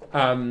so,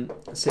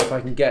 let's see if I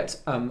can get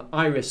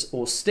Iris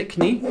or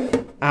Stickney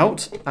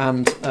out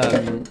and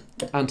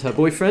her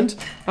boyfriend,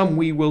 and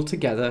we will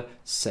together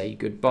say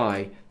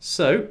goodbye.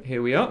 So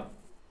here we are.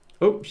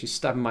 Oh, she's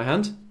stabbing my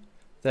hand.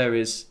 There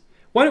is.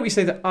 Why don't we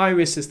say that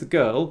Iris is the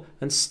girl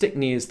and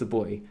Stickney is the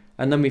boy,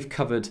 and then we've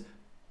covered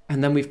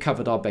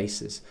our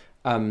bases.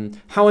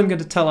 How I'm going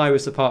to tell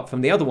Iris apart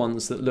from the other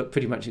ones that look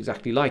pretty much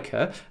exactly like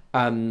her,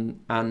 and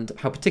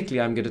how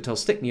particularly I'm going to tell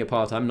Stickney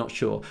apart, I'm not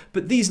sure.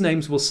 But these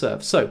names will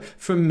serve. So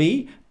from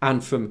me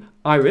and from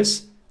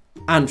Iris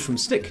and from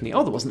Stickney.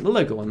 Oh, there wasn't the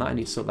logo on that. I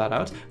need to sort that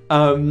out.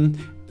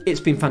 It's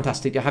been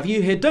fantastic to have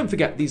you here. Don't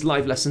forget these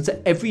live lessons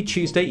are every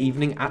Tuesday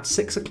evening at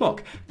 6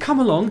 o'clock. Come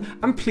along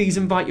and please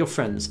invite your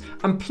friends.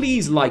 And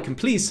please like and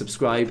please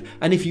subscribe.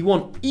 And if you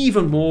want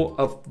even more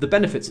of the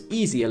benefits of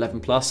Easy 11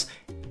 Plus,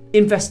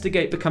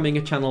 investigate becoming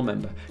a channel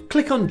member.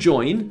 Click on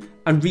join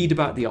and read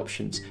about the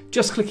options.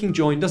 Just clicking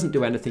join doesn't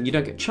do anything. You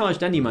don't get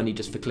charged any money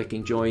just for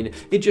clicking join.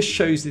 It just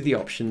shows you the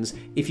options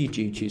if you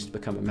do choose to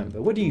become a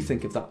member. What do you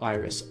think of that,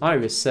 Iris?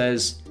 Iris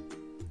says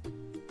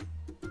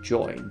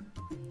join,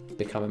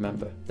 become a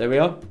member. There we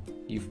are.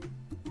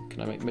 Can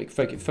I make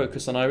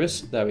focus on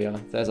Iris? There we are.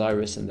 There's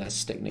Iris and there's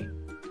Stickney.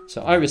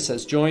 So Iris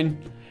says join.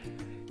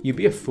 You'd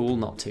be a fool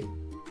not to.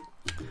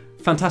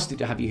 Fantastic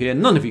to have you here.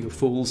 None of you are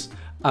fools.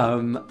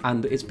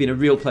 And it's been a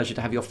real pleasure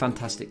to have your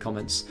fantastic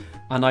comments.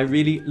 And I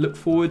really look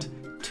forward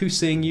to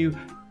seeing you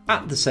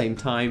at the same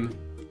time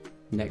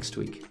next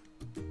week.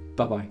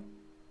 Bye-bye.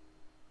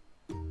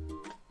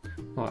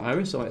 All right,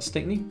 Iris, all right,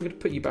 Stickney, I'm going to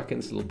put you back in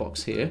this little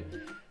box here.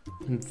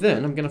 And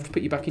then I'm going to have to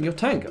put you back in your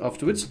tank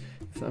afterwards.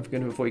 If I'm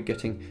going to avoid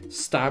getting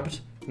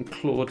stabbed and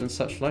clawed and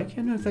such like.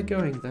 Yeah, no, they're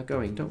going,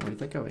 don't worry,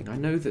 they're going. I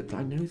know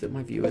that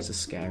my viewers are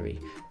scary,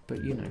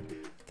 but you know,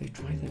 they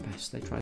try their best,